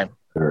daytime.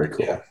 Very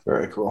cool. Yeah.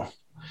 Very cool.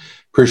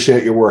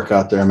 Appreciate your work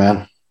out there,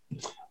 man.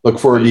 Look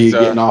forward to you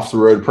getting off the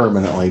road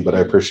permanently, but I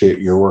appreciate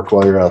your work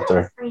while you're out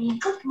there.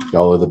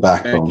 Y'all are the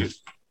backbone.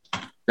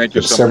 Thank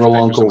you. Several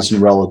uncles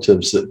and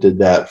relatives that did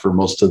that for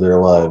most of their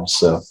lives.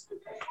 So,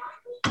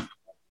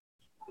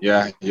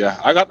 yeah.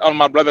 I got all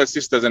my brothers and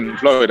sisters in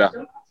Florida.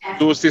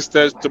 2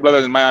 sisters, 2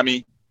 brothers in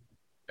Miami,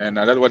 and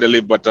that's where they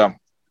live. But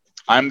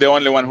I'm the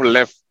only one who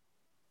left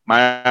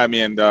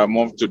Miami and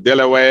moved to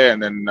Delaware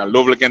and then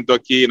Louisville,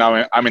 Kentucky.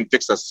 Now I'm in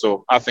Texas.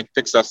 So I think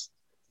Texas,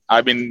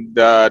 I've been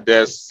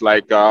there's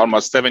like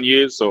almost 7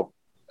 years. So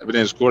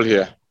everything is cool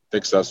here,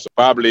 Texas. So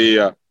probably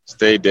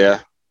stay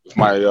there with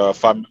my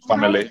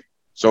family.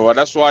 So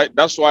that's why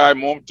I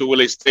moved to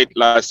Willie State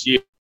last year.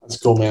 That's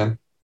cool, man.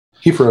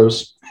 He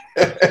froze.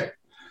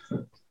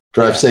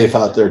 Drive safe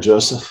out there,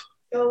 Joseph.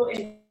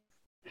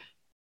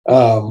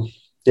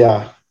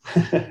 Yeah.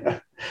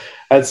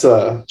 That's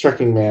a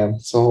trucking, man.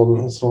 It's a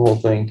whole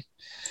thing.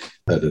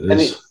 That it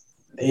is.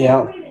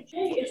 Yeah.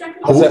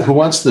 Who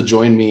wants to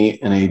join me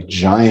in a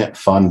giant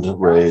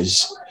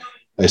fundraise?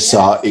 I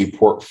saw a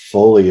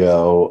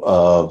portfolio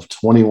of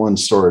 21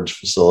 storage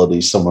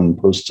facilities someone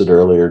posted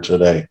earlier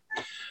today.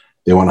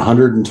 They want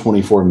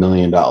 $124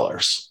 million.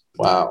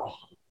 Wow.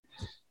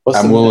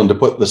 I'm willing to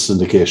put the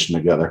syndication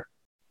together.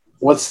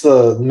 What's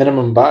the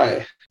minimum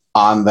buy?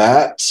 On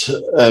that,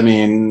 I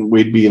mean,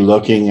 we'd be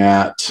looking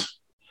at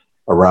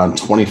around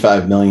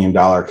 $25 million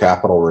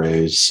capital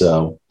raise.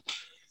 So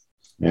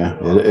Yeah,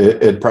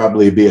 it'd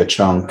probably be a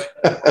chunk.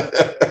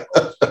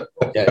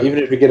 Yeah, even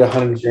if you get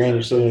 100 grand,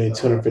 you're still going to need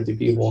 250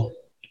 people.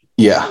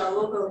 Yeah.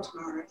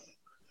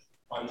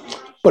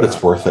 But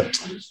it's worth it.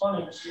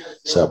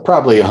 So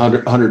probably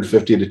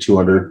 150 to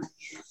 200.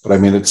 But I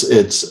mean,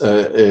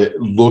 it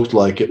looked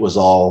like it was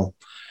all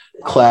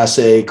Class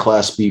A,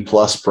 Class B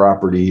plus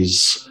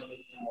properties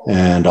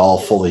and all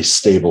fully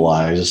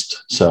stabilized.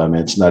 So, I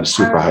mean, it's not a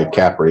super high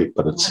cap rate,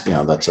 but it's,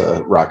 that's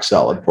a rock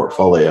solid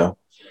portfolio.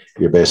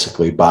 You're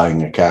basically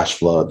buying a cash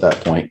flow at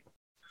that point.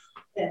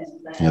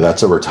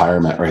 That's a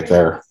retirement right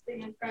there.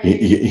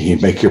 You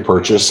make your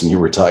purchase and you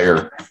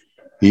retire.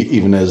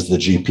 Even as the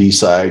GP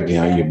side,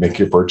 you make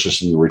your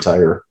purchase and you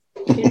retire.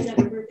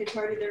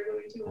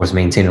 Was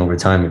maintained over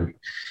time and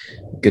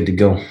good to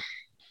go.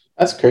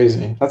 That's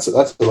crazy. That's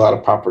a lot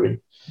of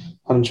property.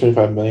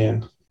 125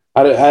 million.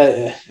 I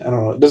don't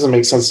know. It doesn't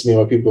make sense to me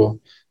why people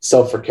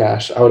sell for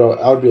cash. I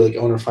would be like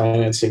owner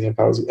financing if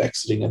I was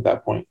exiting at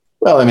that point.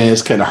 Well, I mean,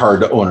 it's kind of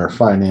hard to owner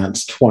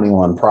finance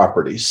 21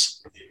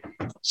 properties.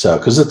 So,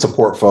 because it's a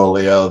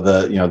portfolio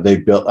that, they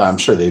built, I'm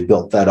sure they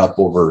built that up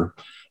over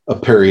a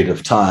period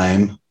of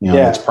time.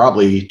 It's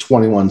probably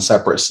 21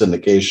 separate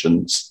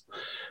syndications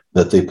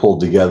that they pulled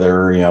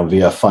together,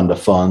 via fund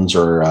of funds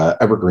or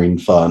evergreen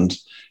fund,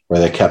 where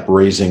they kept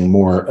raising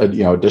more,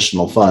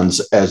 additional funds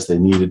as they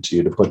needed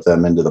to put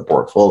them into the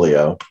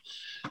portfolio.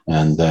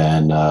 And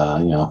then,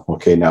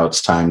 okay, now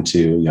it's time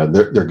to,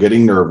 they're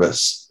getting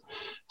nervous.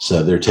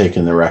 So they're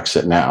taking their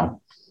exit now.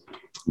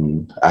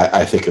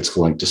 I think it's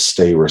going to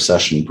stay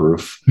recession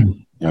proof.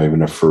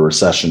 Even if a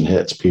recession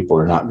hits, people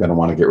are not going to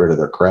want to get rid of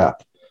their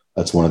crap.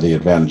 That's one of the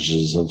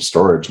advantages of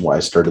storage, why I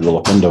started to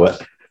look into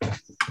it.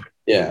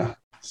 Yeah,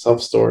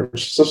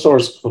 self-storage.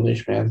 Self-storage is a cool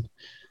niche, man.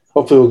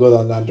 Hopefully we'll go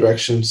down that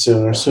direction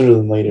sooner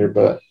than later,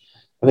 but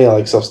I think I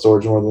like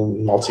self-storage more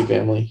than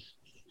multifamily.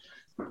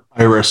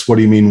 Iris, what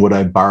do you mean would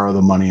I borrow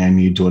the money I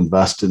need to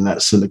invest in that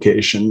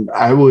syndication?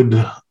 I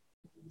would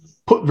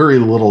put very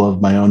little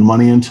of my own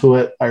money into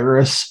it,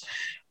 Iris.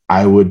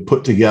 I would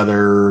put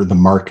together the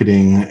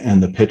marketing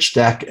and the pitch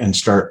deck and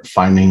start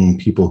finding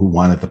people who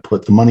wanted to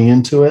put the money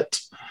into it.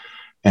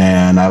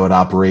 And I would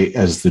operate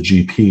as the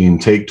GP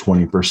and take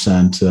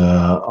 20%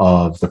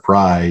 of the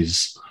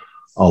prize,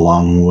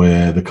 along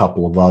with a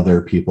couple of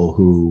other people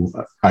who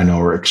I know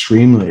are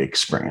extremely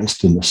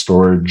experienced in the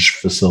storage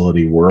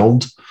facility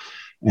world.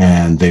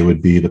 And they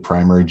would be the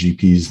primary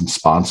GPs and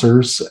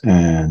sponsors.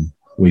 And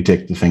we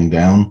take the thing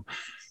down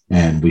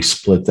and we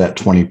split that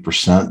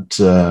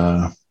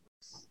 20%,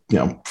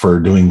 for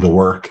doing the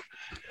work.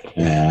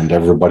 And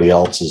everybody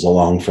else is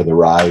along for the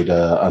ride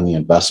on the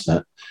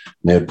investment.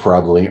 They'd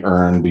probably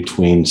earn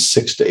between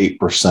 6 to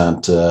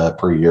 8%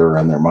 per year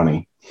on their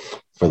money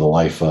for the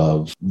life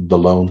of the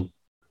loan,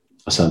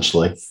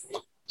 essentially.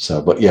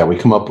 So, but yeah, we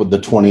come up with the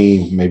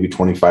 20, maybe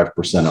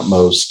 25% at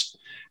most,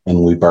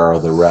 and we borrow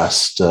the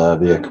rest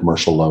via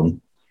commercial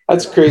loan.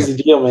 That's a crazy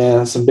deal, man.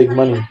 That's some big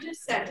money.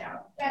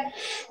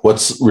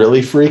 What's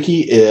really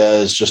freaky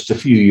is just a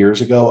few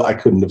years ago, I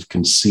couldn't have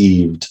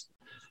conceived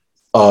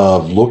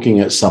of looking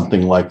at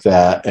something like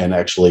that and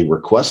actually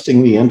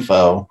requesting the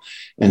info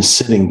and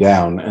sitting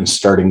down and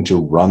starting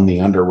to run the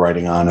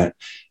underwriting on it,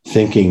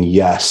 thinking,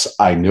 yes,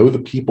 I know the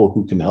people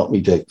who can help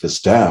me take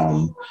this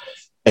down.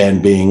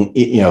 And being,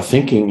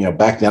 thinking,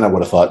 back then I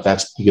would have thought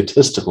that's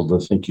egotistical to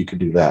think you could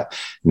do that.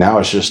 Now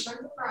it's just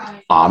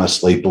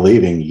honestly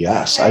believing,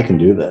 yes, I can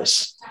do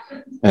this.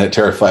 And it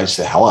terrifies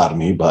the hell out of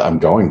me, but I'm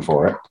going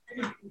for it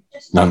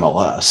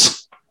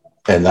nonetheless.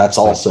 And that's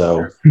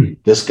also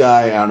this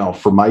guy, I don't know,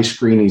 for my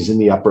screen, he's in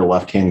the upper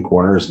left-hand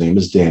corner. His name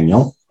is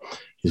Daniel.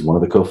 He's one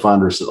of the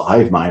co-founders of the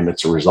Hive Mind.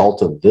 It's a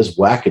result of this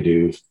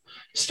wackadoo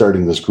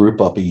starting this group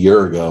up a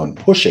year ago and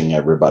pushing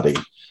everybody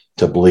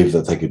to believe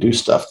that they could do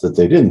stuff that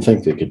they didn't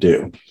think they could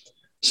do.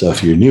 So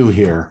if you're new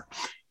here,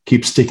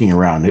 keep sticking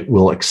around. It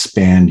will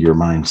expand your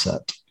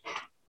mindset.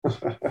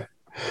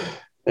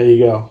 There you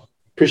go.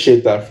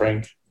 Appreciate that,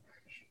 Frank.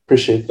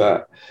 Appreciate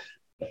that.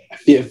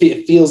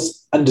 It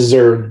feels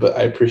undeserved, but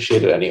I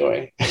appreciate it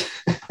anyway.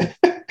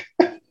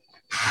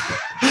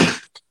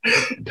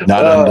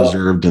 Not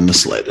undeserved in the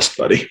slightest,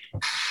 buddy.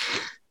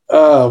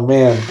 Oh,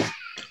 man.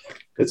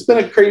 It's been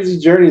a crazy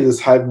journey,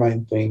 this Hive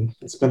Mind thing.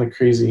 It's been a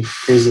crazy,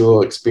 crazy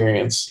little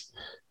experience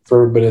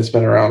for everybody that's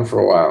been around for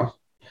a while.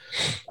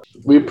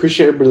 We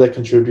appreciate everybody that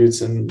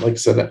contributes. And like I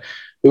said,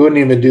 we wouldn't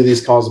even do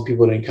these calls if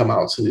people didn't come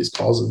out to these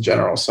calls in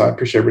general. So I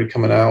appreciate everybody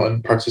coming out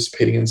and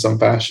participating in some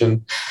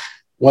fashion.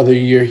 Whether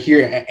you're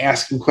here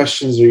asking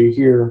questions or you're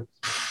here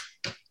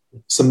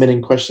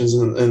submitting questions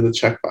in the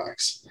chat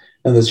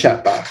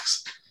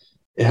box,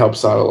 it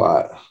helps out a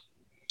lot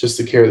just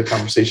to carry the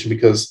conversation,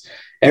 because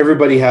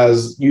everybody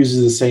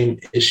uses the same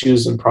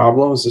issues and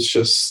problems. It's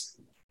just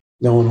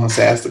no one wants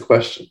to ask the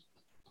question.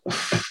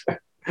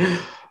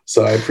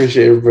 So I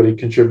appreciate everybody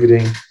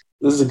contributing.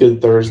 This is a good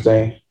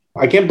Thursday.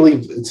 I can't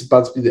believe it's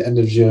about to be the end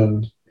of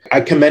June. I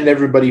commend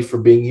everybody for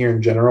being here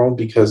in general,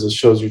 because it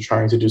shows you're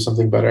trying to do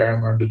something better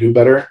and learn to do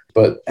better.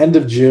 But end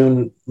of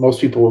June,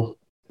 most people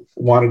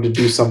wanted to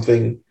do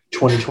something.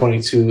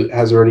 2022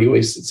 has already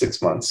wasted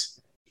 6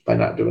 months. by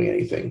not doing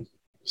anything.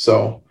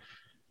 So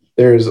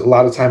there's a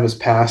lot of time has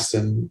passed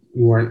and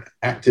you weren't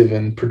active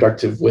and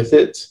productive with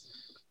it,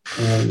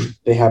 and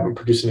they haven't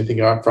produced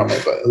anything out from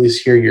it. But at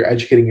least here you're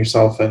educating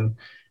yourself and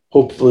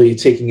hopefully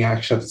taking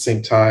action at the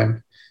same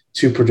time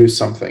to produce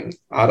something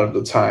out of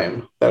the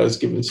time that is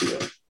given to you.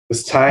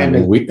 This time,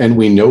 and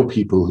we know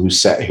people who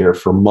sat here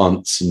for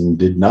months and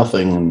did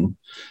nothing and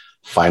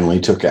finally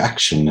took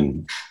action,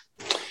 and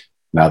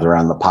now they're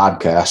on the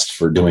podcast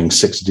for doing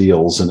 6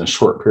 deals in a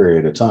short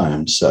period of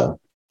time. So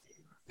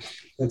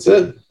that's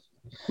it.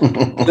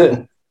 That's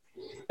it.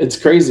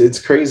 It's crazy. It's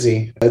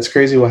crazy. It's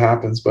crazy what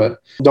happens, but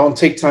don't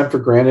take time for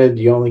granted.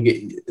 You only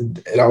get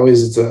it.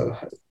 Always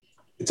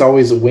it's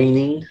always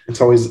waning. It's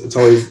always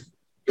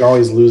you're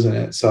always losing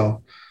it.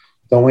 So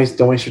don't waste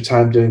your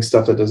time doing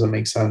stuff that doesn't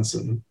make sense,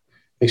 and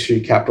make sure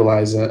you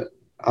capitalize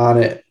on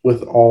it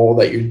with all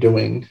that you're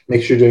doing.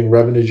 Make sure you're doing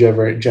revenue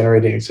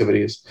generating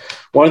activities.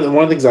 One of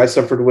the things I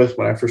suffered with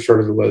when I first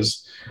started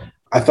was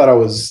I thought I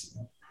was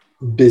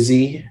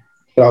busy,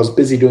 but I was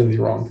busy doing the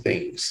wrong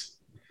things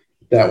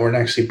that weren't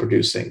actually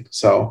producing.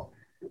 So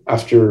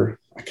after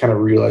I kind of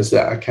realized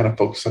that, I kind of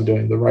focused on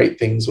doing the right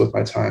things with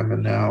my time,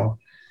 and now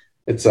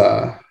it's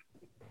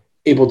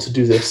able to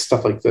do this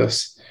stuff like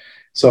this.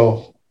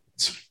 So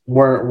it's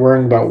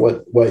worrying about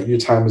what your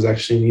time is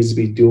actually needs to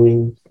be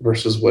doing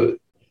versus what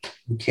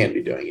you can't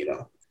be doing.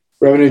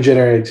 Revenue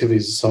generating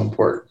activities is so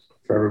important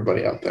for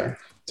everybody out there.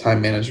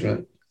 Time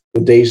management.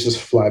 The days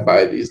just fly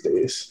by these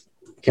days.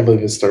 Can't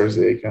believe it's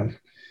Thursday again.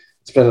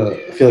 I feel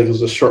like it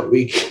was a short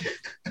week.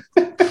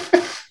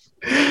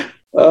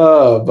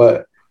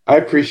 But I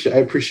appreciate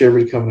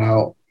everybody coming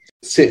out.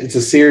 It's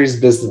a serious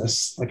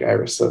business, like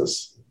Iris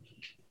says.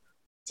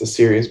 It's a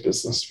serious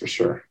business for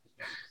sure.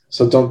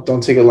 So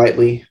don't take it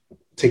lightly.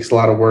 It takes a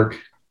lot of work,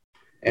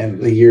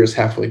 and the year is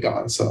halfway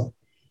gone. So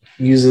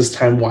use this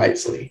time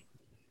wisely.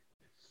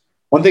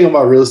 One thing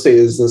about real estate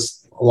is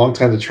this a long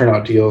time to turn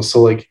out deals.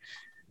 So like,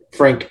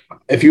 Frank,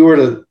 if you were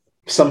to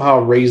somehow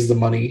raise the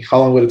money, how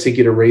long would it take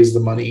you to raise the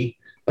money?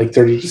 Like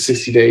 30 to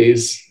 60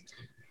 days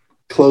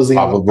closing.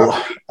 Probably.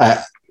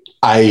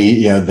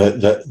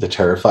 The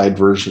terrified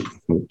version.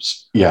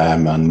 Oops. Yeah,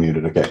 I'm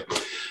unmuted. Okay.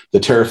 The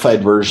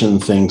terrified version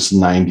thinks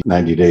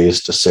 90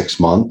 days to 6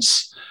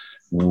 months.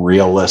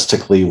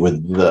 Realistically,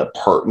 with the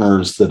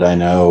partners that I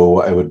know,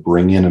 I would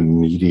bring in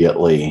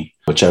immediately,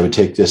 which I would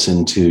take this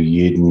into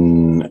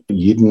Yeadon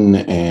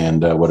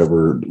and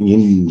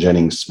Yeadon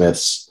Jennings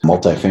Smith's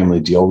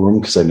multifamily deal room,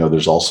 because I know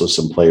there's also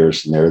some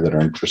players in there that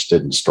are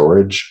interested in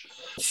storage.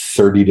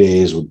 30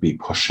 days would be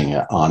pushing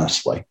it,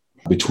 honestly,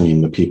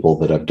 between the people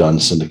that I've done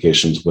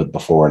syndications with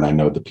before. And I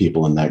know the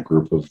people in that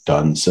group have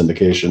done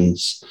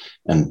syndications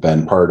and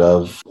been part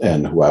of,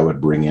 and who I would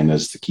bring in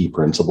as the key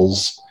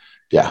principals.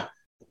 Yeah.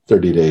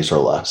 30 days or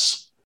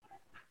less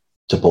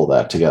to pull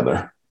that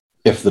together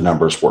if the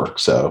numbers work.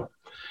 So,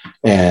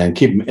 and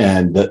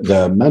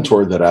the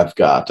mentor that I've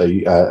got,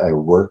 I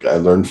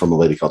learned from a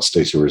lady called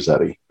Stacey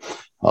Rossetti.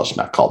 Well, she's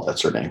not called,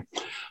 that's her name,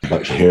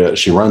 but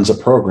she runs a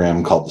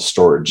program called the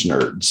Storage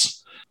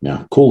Nerds.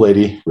 Yeah, cool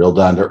lady, real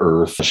down to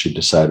earth. She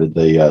decided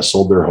they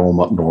sold their home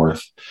up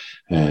north,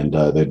 and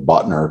they'd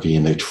bought an RV,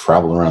 and they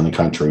travel around the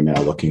country now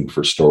looking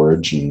for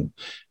storage and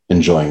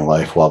enjoying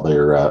life while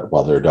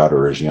their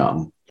daughter is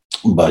young.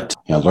 But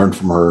learn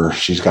from her.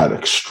 She's got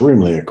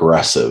extremely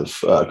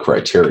aggressive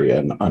criteria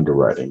in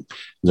underwriting.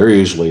 They're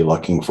usually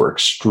looking for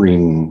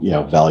extreme,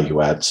 value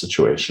add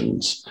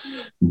situations.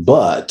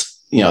 But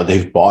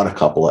they've bought a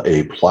couple of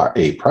A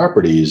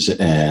properties,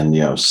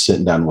 and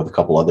sitting down with a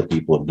couple other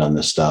people who've done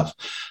this stuff.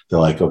 They're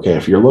like, okay,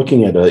 if you're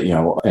looking at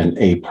an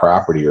A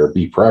property or a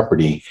B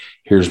property,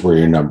 here's where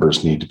your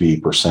numbers need to be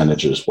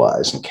percentages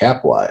wise and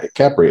cap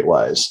rate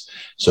wise.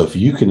 So if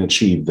you can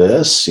achieve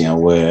this,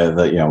 with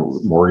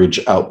mortgage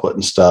output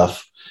and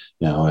stuff,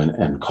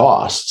 and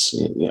costs,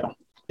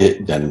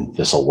 then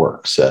this will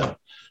work. So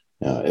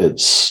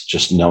it's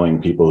just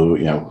knowing people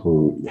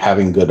who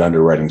having good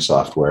underwriting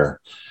software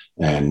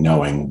and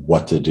knowing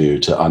what to do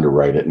to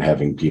underwrite it, and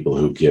having people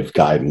who give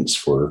guidance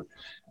for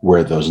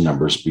where those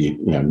numbers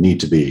need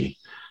to be,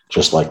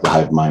 just like the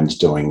Hive Mind's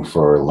doing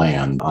for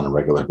land on a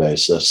regular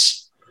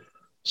basis.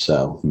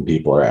 So when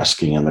people are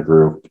asking in the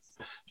group,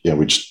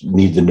 we just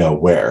need to know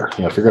where.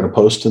 If you're going to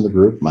post in the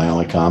group, my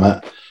only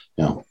comment,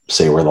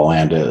 say where the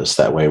land is.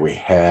 That way we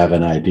have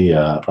an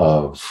idea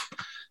of,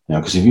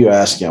 because if you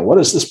ask, what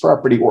is this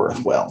property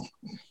worth? Well,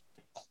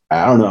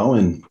 I don't know.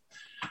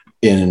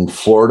 In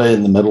Florida,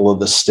 in the middle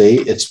of the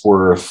state, it's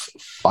worth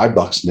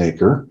 $5 an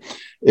acre.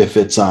 If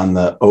it's on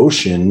the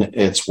ocean,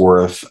 it's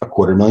worth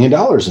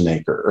 $250,000 an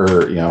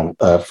acre,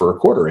 or for a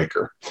quarter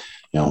acre,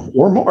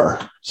 or more.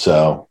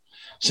 So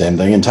same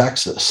thing in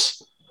Texas.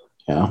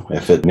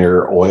 If it's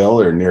near oil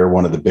or near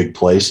one of the big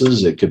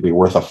places, it could be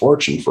worth a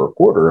fortune for a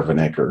quarter of an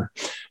acre.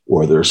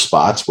 Or there's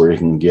spots where you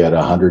can get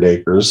 100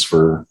 acres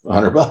for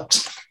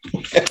 $100.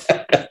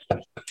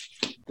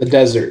 The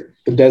desert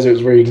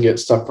is where you can get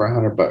stuff for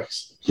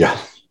 $100. Yeah.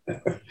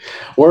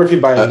 Or if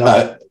you buy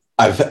enough.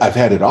 I've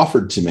had it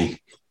offered to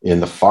me in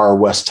the far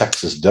West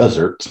Texas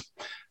desert. In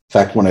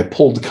fact, when I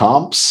pulled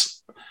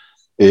comps,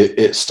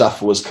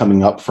 stuff was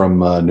coming up from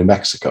New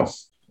Mexico,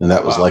 and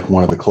that was like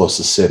one of the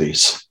closest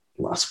cities.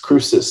 Las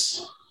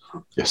Cruces.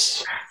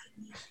 Yes.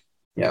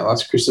 Yeah,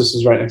 Las Cruces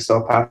is right next to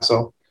El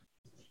Paso.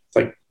 It's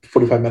like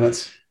 45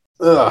 minutes.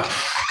 Ugh.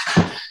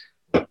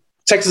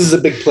 Texas is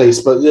a big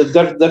place, but there's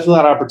definitely a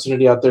lot of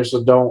opportunity out there.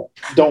 So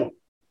don't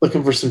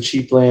looking for some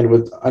cheap land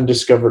with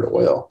undiscovered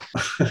oil.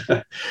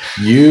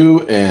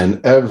 You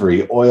and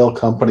every oil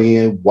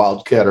company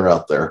wildcatter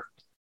out there.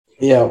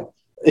 Yeah,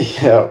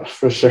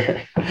 for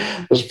sure.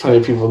 There's plenty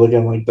of people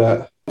looking like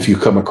that. If you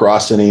come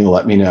across any,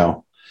 let me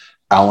know.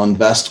 I'll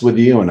invest with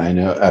you, and I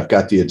know I've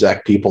got the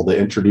exact people to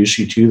introduce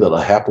you to that'll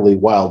happily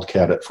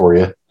wildcat it for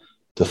you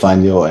to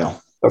find the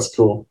oil. That's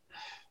cool.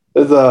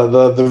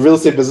 The real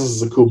estate business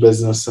is a cool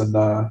business, and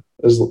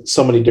there's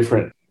so many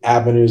different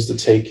avenues to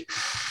take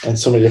and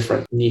so many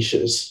different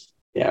niches.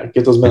 Yeah,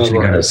 get those men.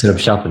 You gotta set up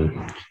shop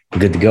and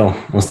good to go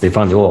once they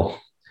find the oil.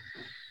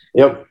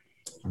 Yep.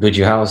 Build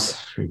your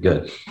house, you're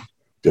good.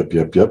 Yep.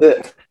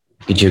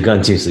 Get you a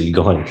gun too, so you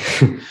go in.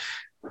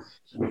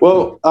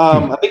 Well,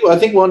 I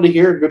think we wanted to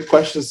hear good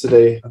questions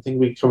today. I think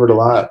we covered a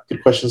lot.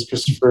 Good questions,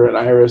 Christopher and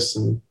Iris,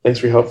 and thanks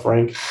for your help,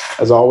 Frank,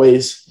 as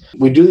always.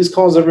 We do these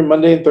calls every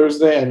Monday and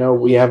Thursday. I know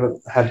we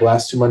haven't had the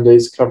last 2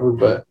 Mondays covered,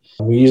 but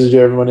we usually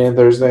do every Monday and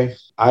Thursday.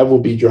 I will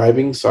be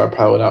driving, so I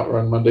probably will not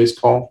run Monday's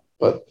call,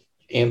 but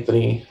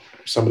Anthony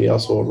or somebody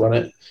else will run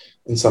it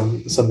in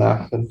some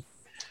map, and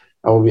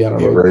I will be on a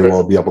road very trip.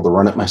 well be able to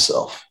run it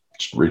myself.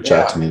 Just reach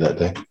out to me that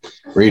day.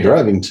 Where are you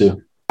driving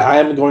to? I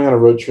am going on a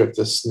road trip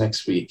this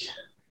next week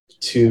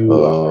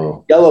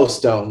to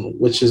Yellowstone,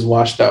 which is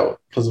washed out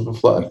because of a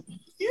flood.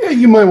 Yeah,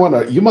 you might want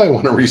to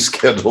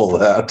reschedule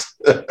that.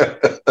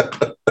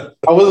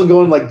 I wasn't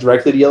going like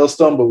directly to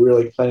Yellowstone, but we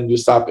were like planning to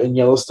stop in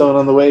Yellowstone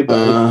on the way.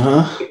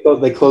 But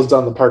they closed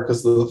down the park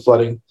because of the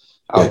flooding.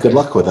 Yeah, good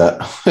luck with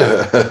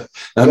that.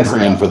 I'm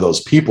praying for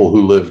those people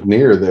who live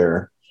near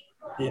there.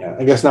 Yeah,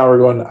 I guess now we're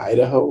going to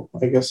Idaho,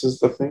 I guess is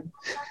the thing.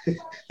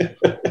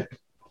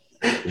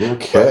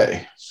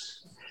 Okay.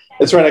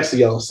 It's right next to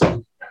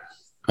Yellowstone.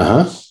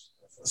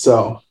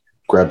 So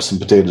grab some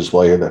potatoes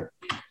while you're there.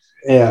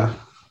 Yeah.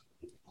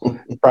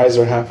 Fries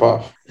are half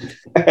off.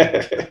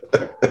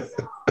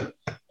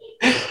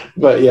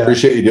 But yeah.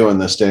 Appreciate you doing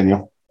this,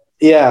 Daniel.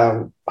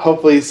 Yeah.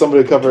 Hopefully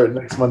somebody will cover it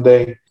next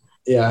Monday.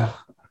 Yeah.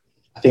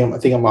 I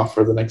think I'm off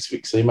for the next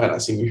week, so you might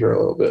not see me here a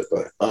little bit,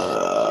 but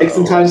take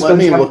some time. Let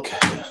me look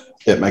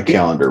at my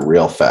calendar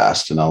real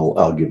fast, and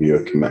I'll give you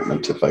a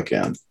commitment if I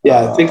can.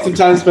 Yeah, take some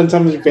time, spend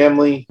time with your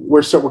family.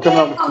 We're coming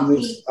out with some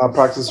new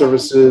products and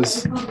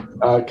services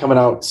coming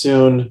out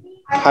soon.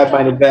 Hive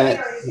Mind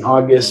event in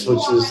August,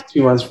 which is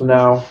 2 months from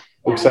now.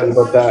 We're excited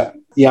about that.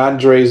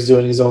 DeAndre is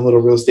doing his own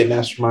little real estate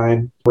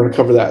mastermind. We're going to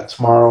cover that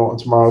tomorrow on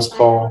tomorrow's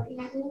call.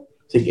 I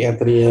think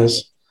Anthony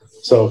is.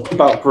 So keep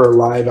out for a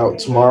live out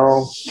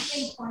tomorrow.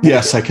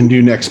 Yes, I can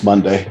do next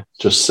Monday.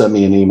 Just send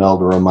me an email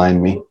to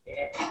remind me.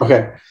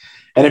 Okay.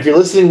 And if you're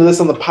listening to this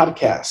on the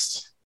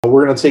podcast,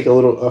 we're going to take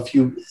a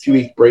few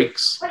week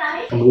breaks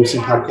from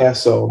releasing podcasts.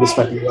 So this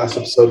might be the last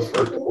episode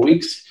for a couple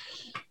weeks.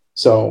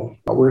 So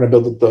we're going to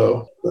build up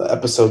the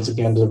episodes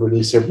again to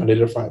release every Monday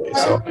to Friday.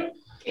 So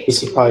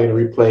this is probably going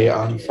to replay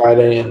on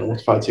Friday, and we'll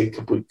probably take a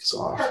couple weeks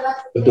off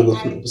to build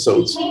up the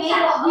episodes.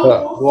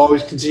 But we'll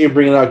always continue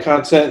bringing out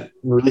content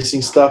and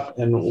releasing stuff,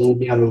 and we'll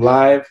be on the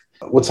live.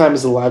 What time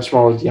is the live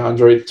tomorrow with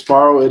DeAndre?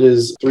 Tomorrow it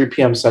is 3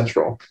 p.m.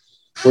 Central.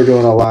 We're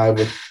doing a live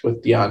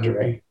with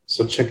DeAndre.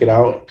 So check it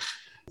out.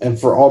 And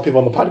for all people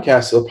on the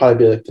podcast, it'll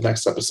probably be like the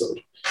next episode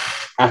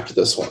after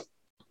this one.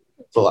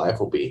 The live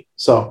will be.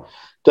 So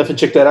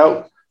definitely check that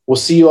out. We'll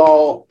see you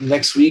all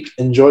next week.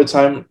 Enjoy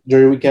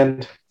your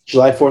weekend.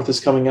 July 4th is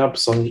coming up,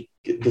 so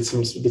get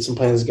some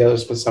plans together,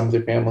 spend time with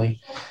your family,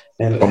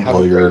 and don't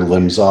pull your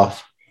limbs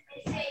off.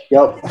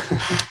 Yep.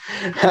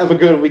 Have a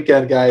good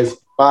weekend, guys.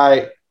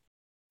 Bye.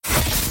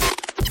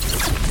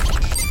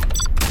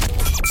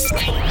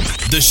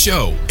 The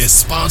show is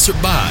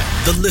sponsored by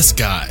The List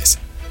Guys.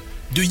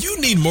 Do you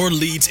need more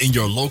leads in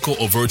your local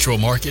or virtual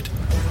market?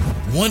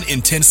 1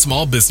 in 10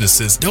 small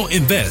businesses don't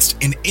invest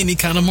in any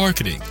kind of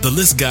marketing. The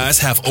List Guys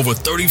have over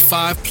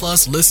 35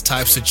 plus list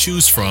types to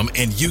choose from,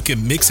 and you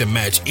can mix and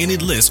match any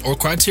list or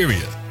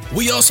criteria.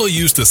 We also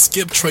use the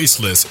Skip Trace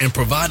list and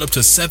provide up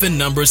to 7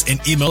 numbers and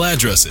email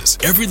addresses.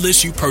 Every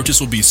list you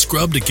purchase will be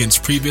scrubbed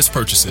against previous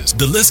purchases.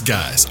 The List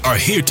Guys are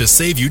here to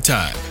save you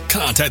time.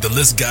 Contact the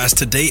List Guys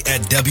today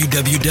at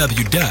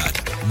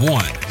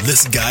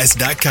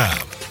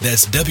www.1listguys.com.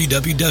 That's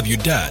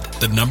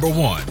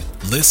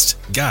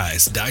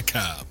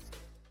www.1listguys.com.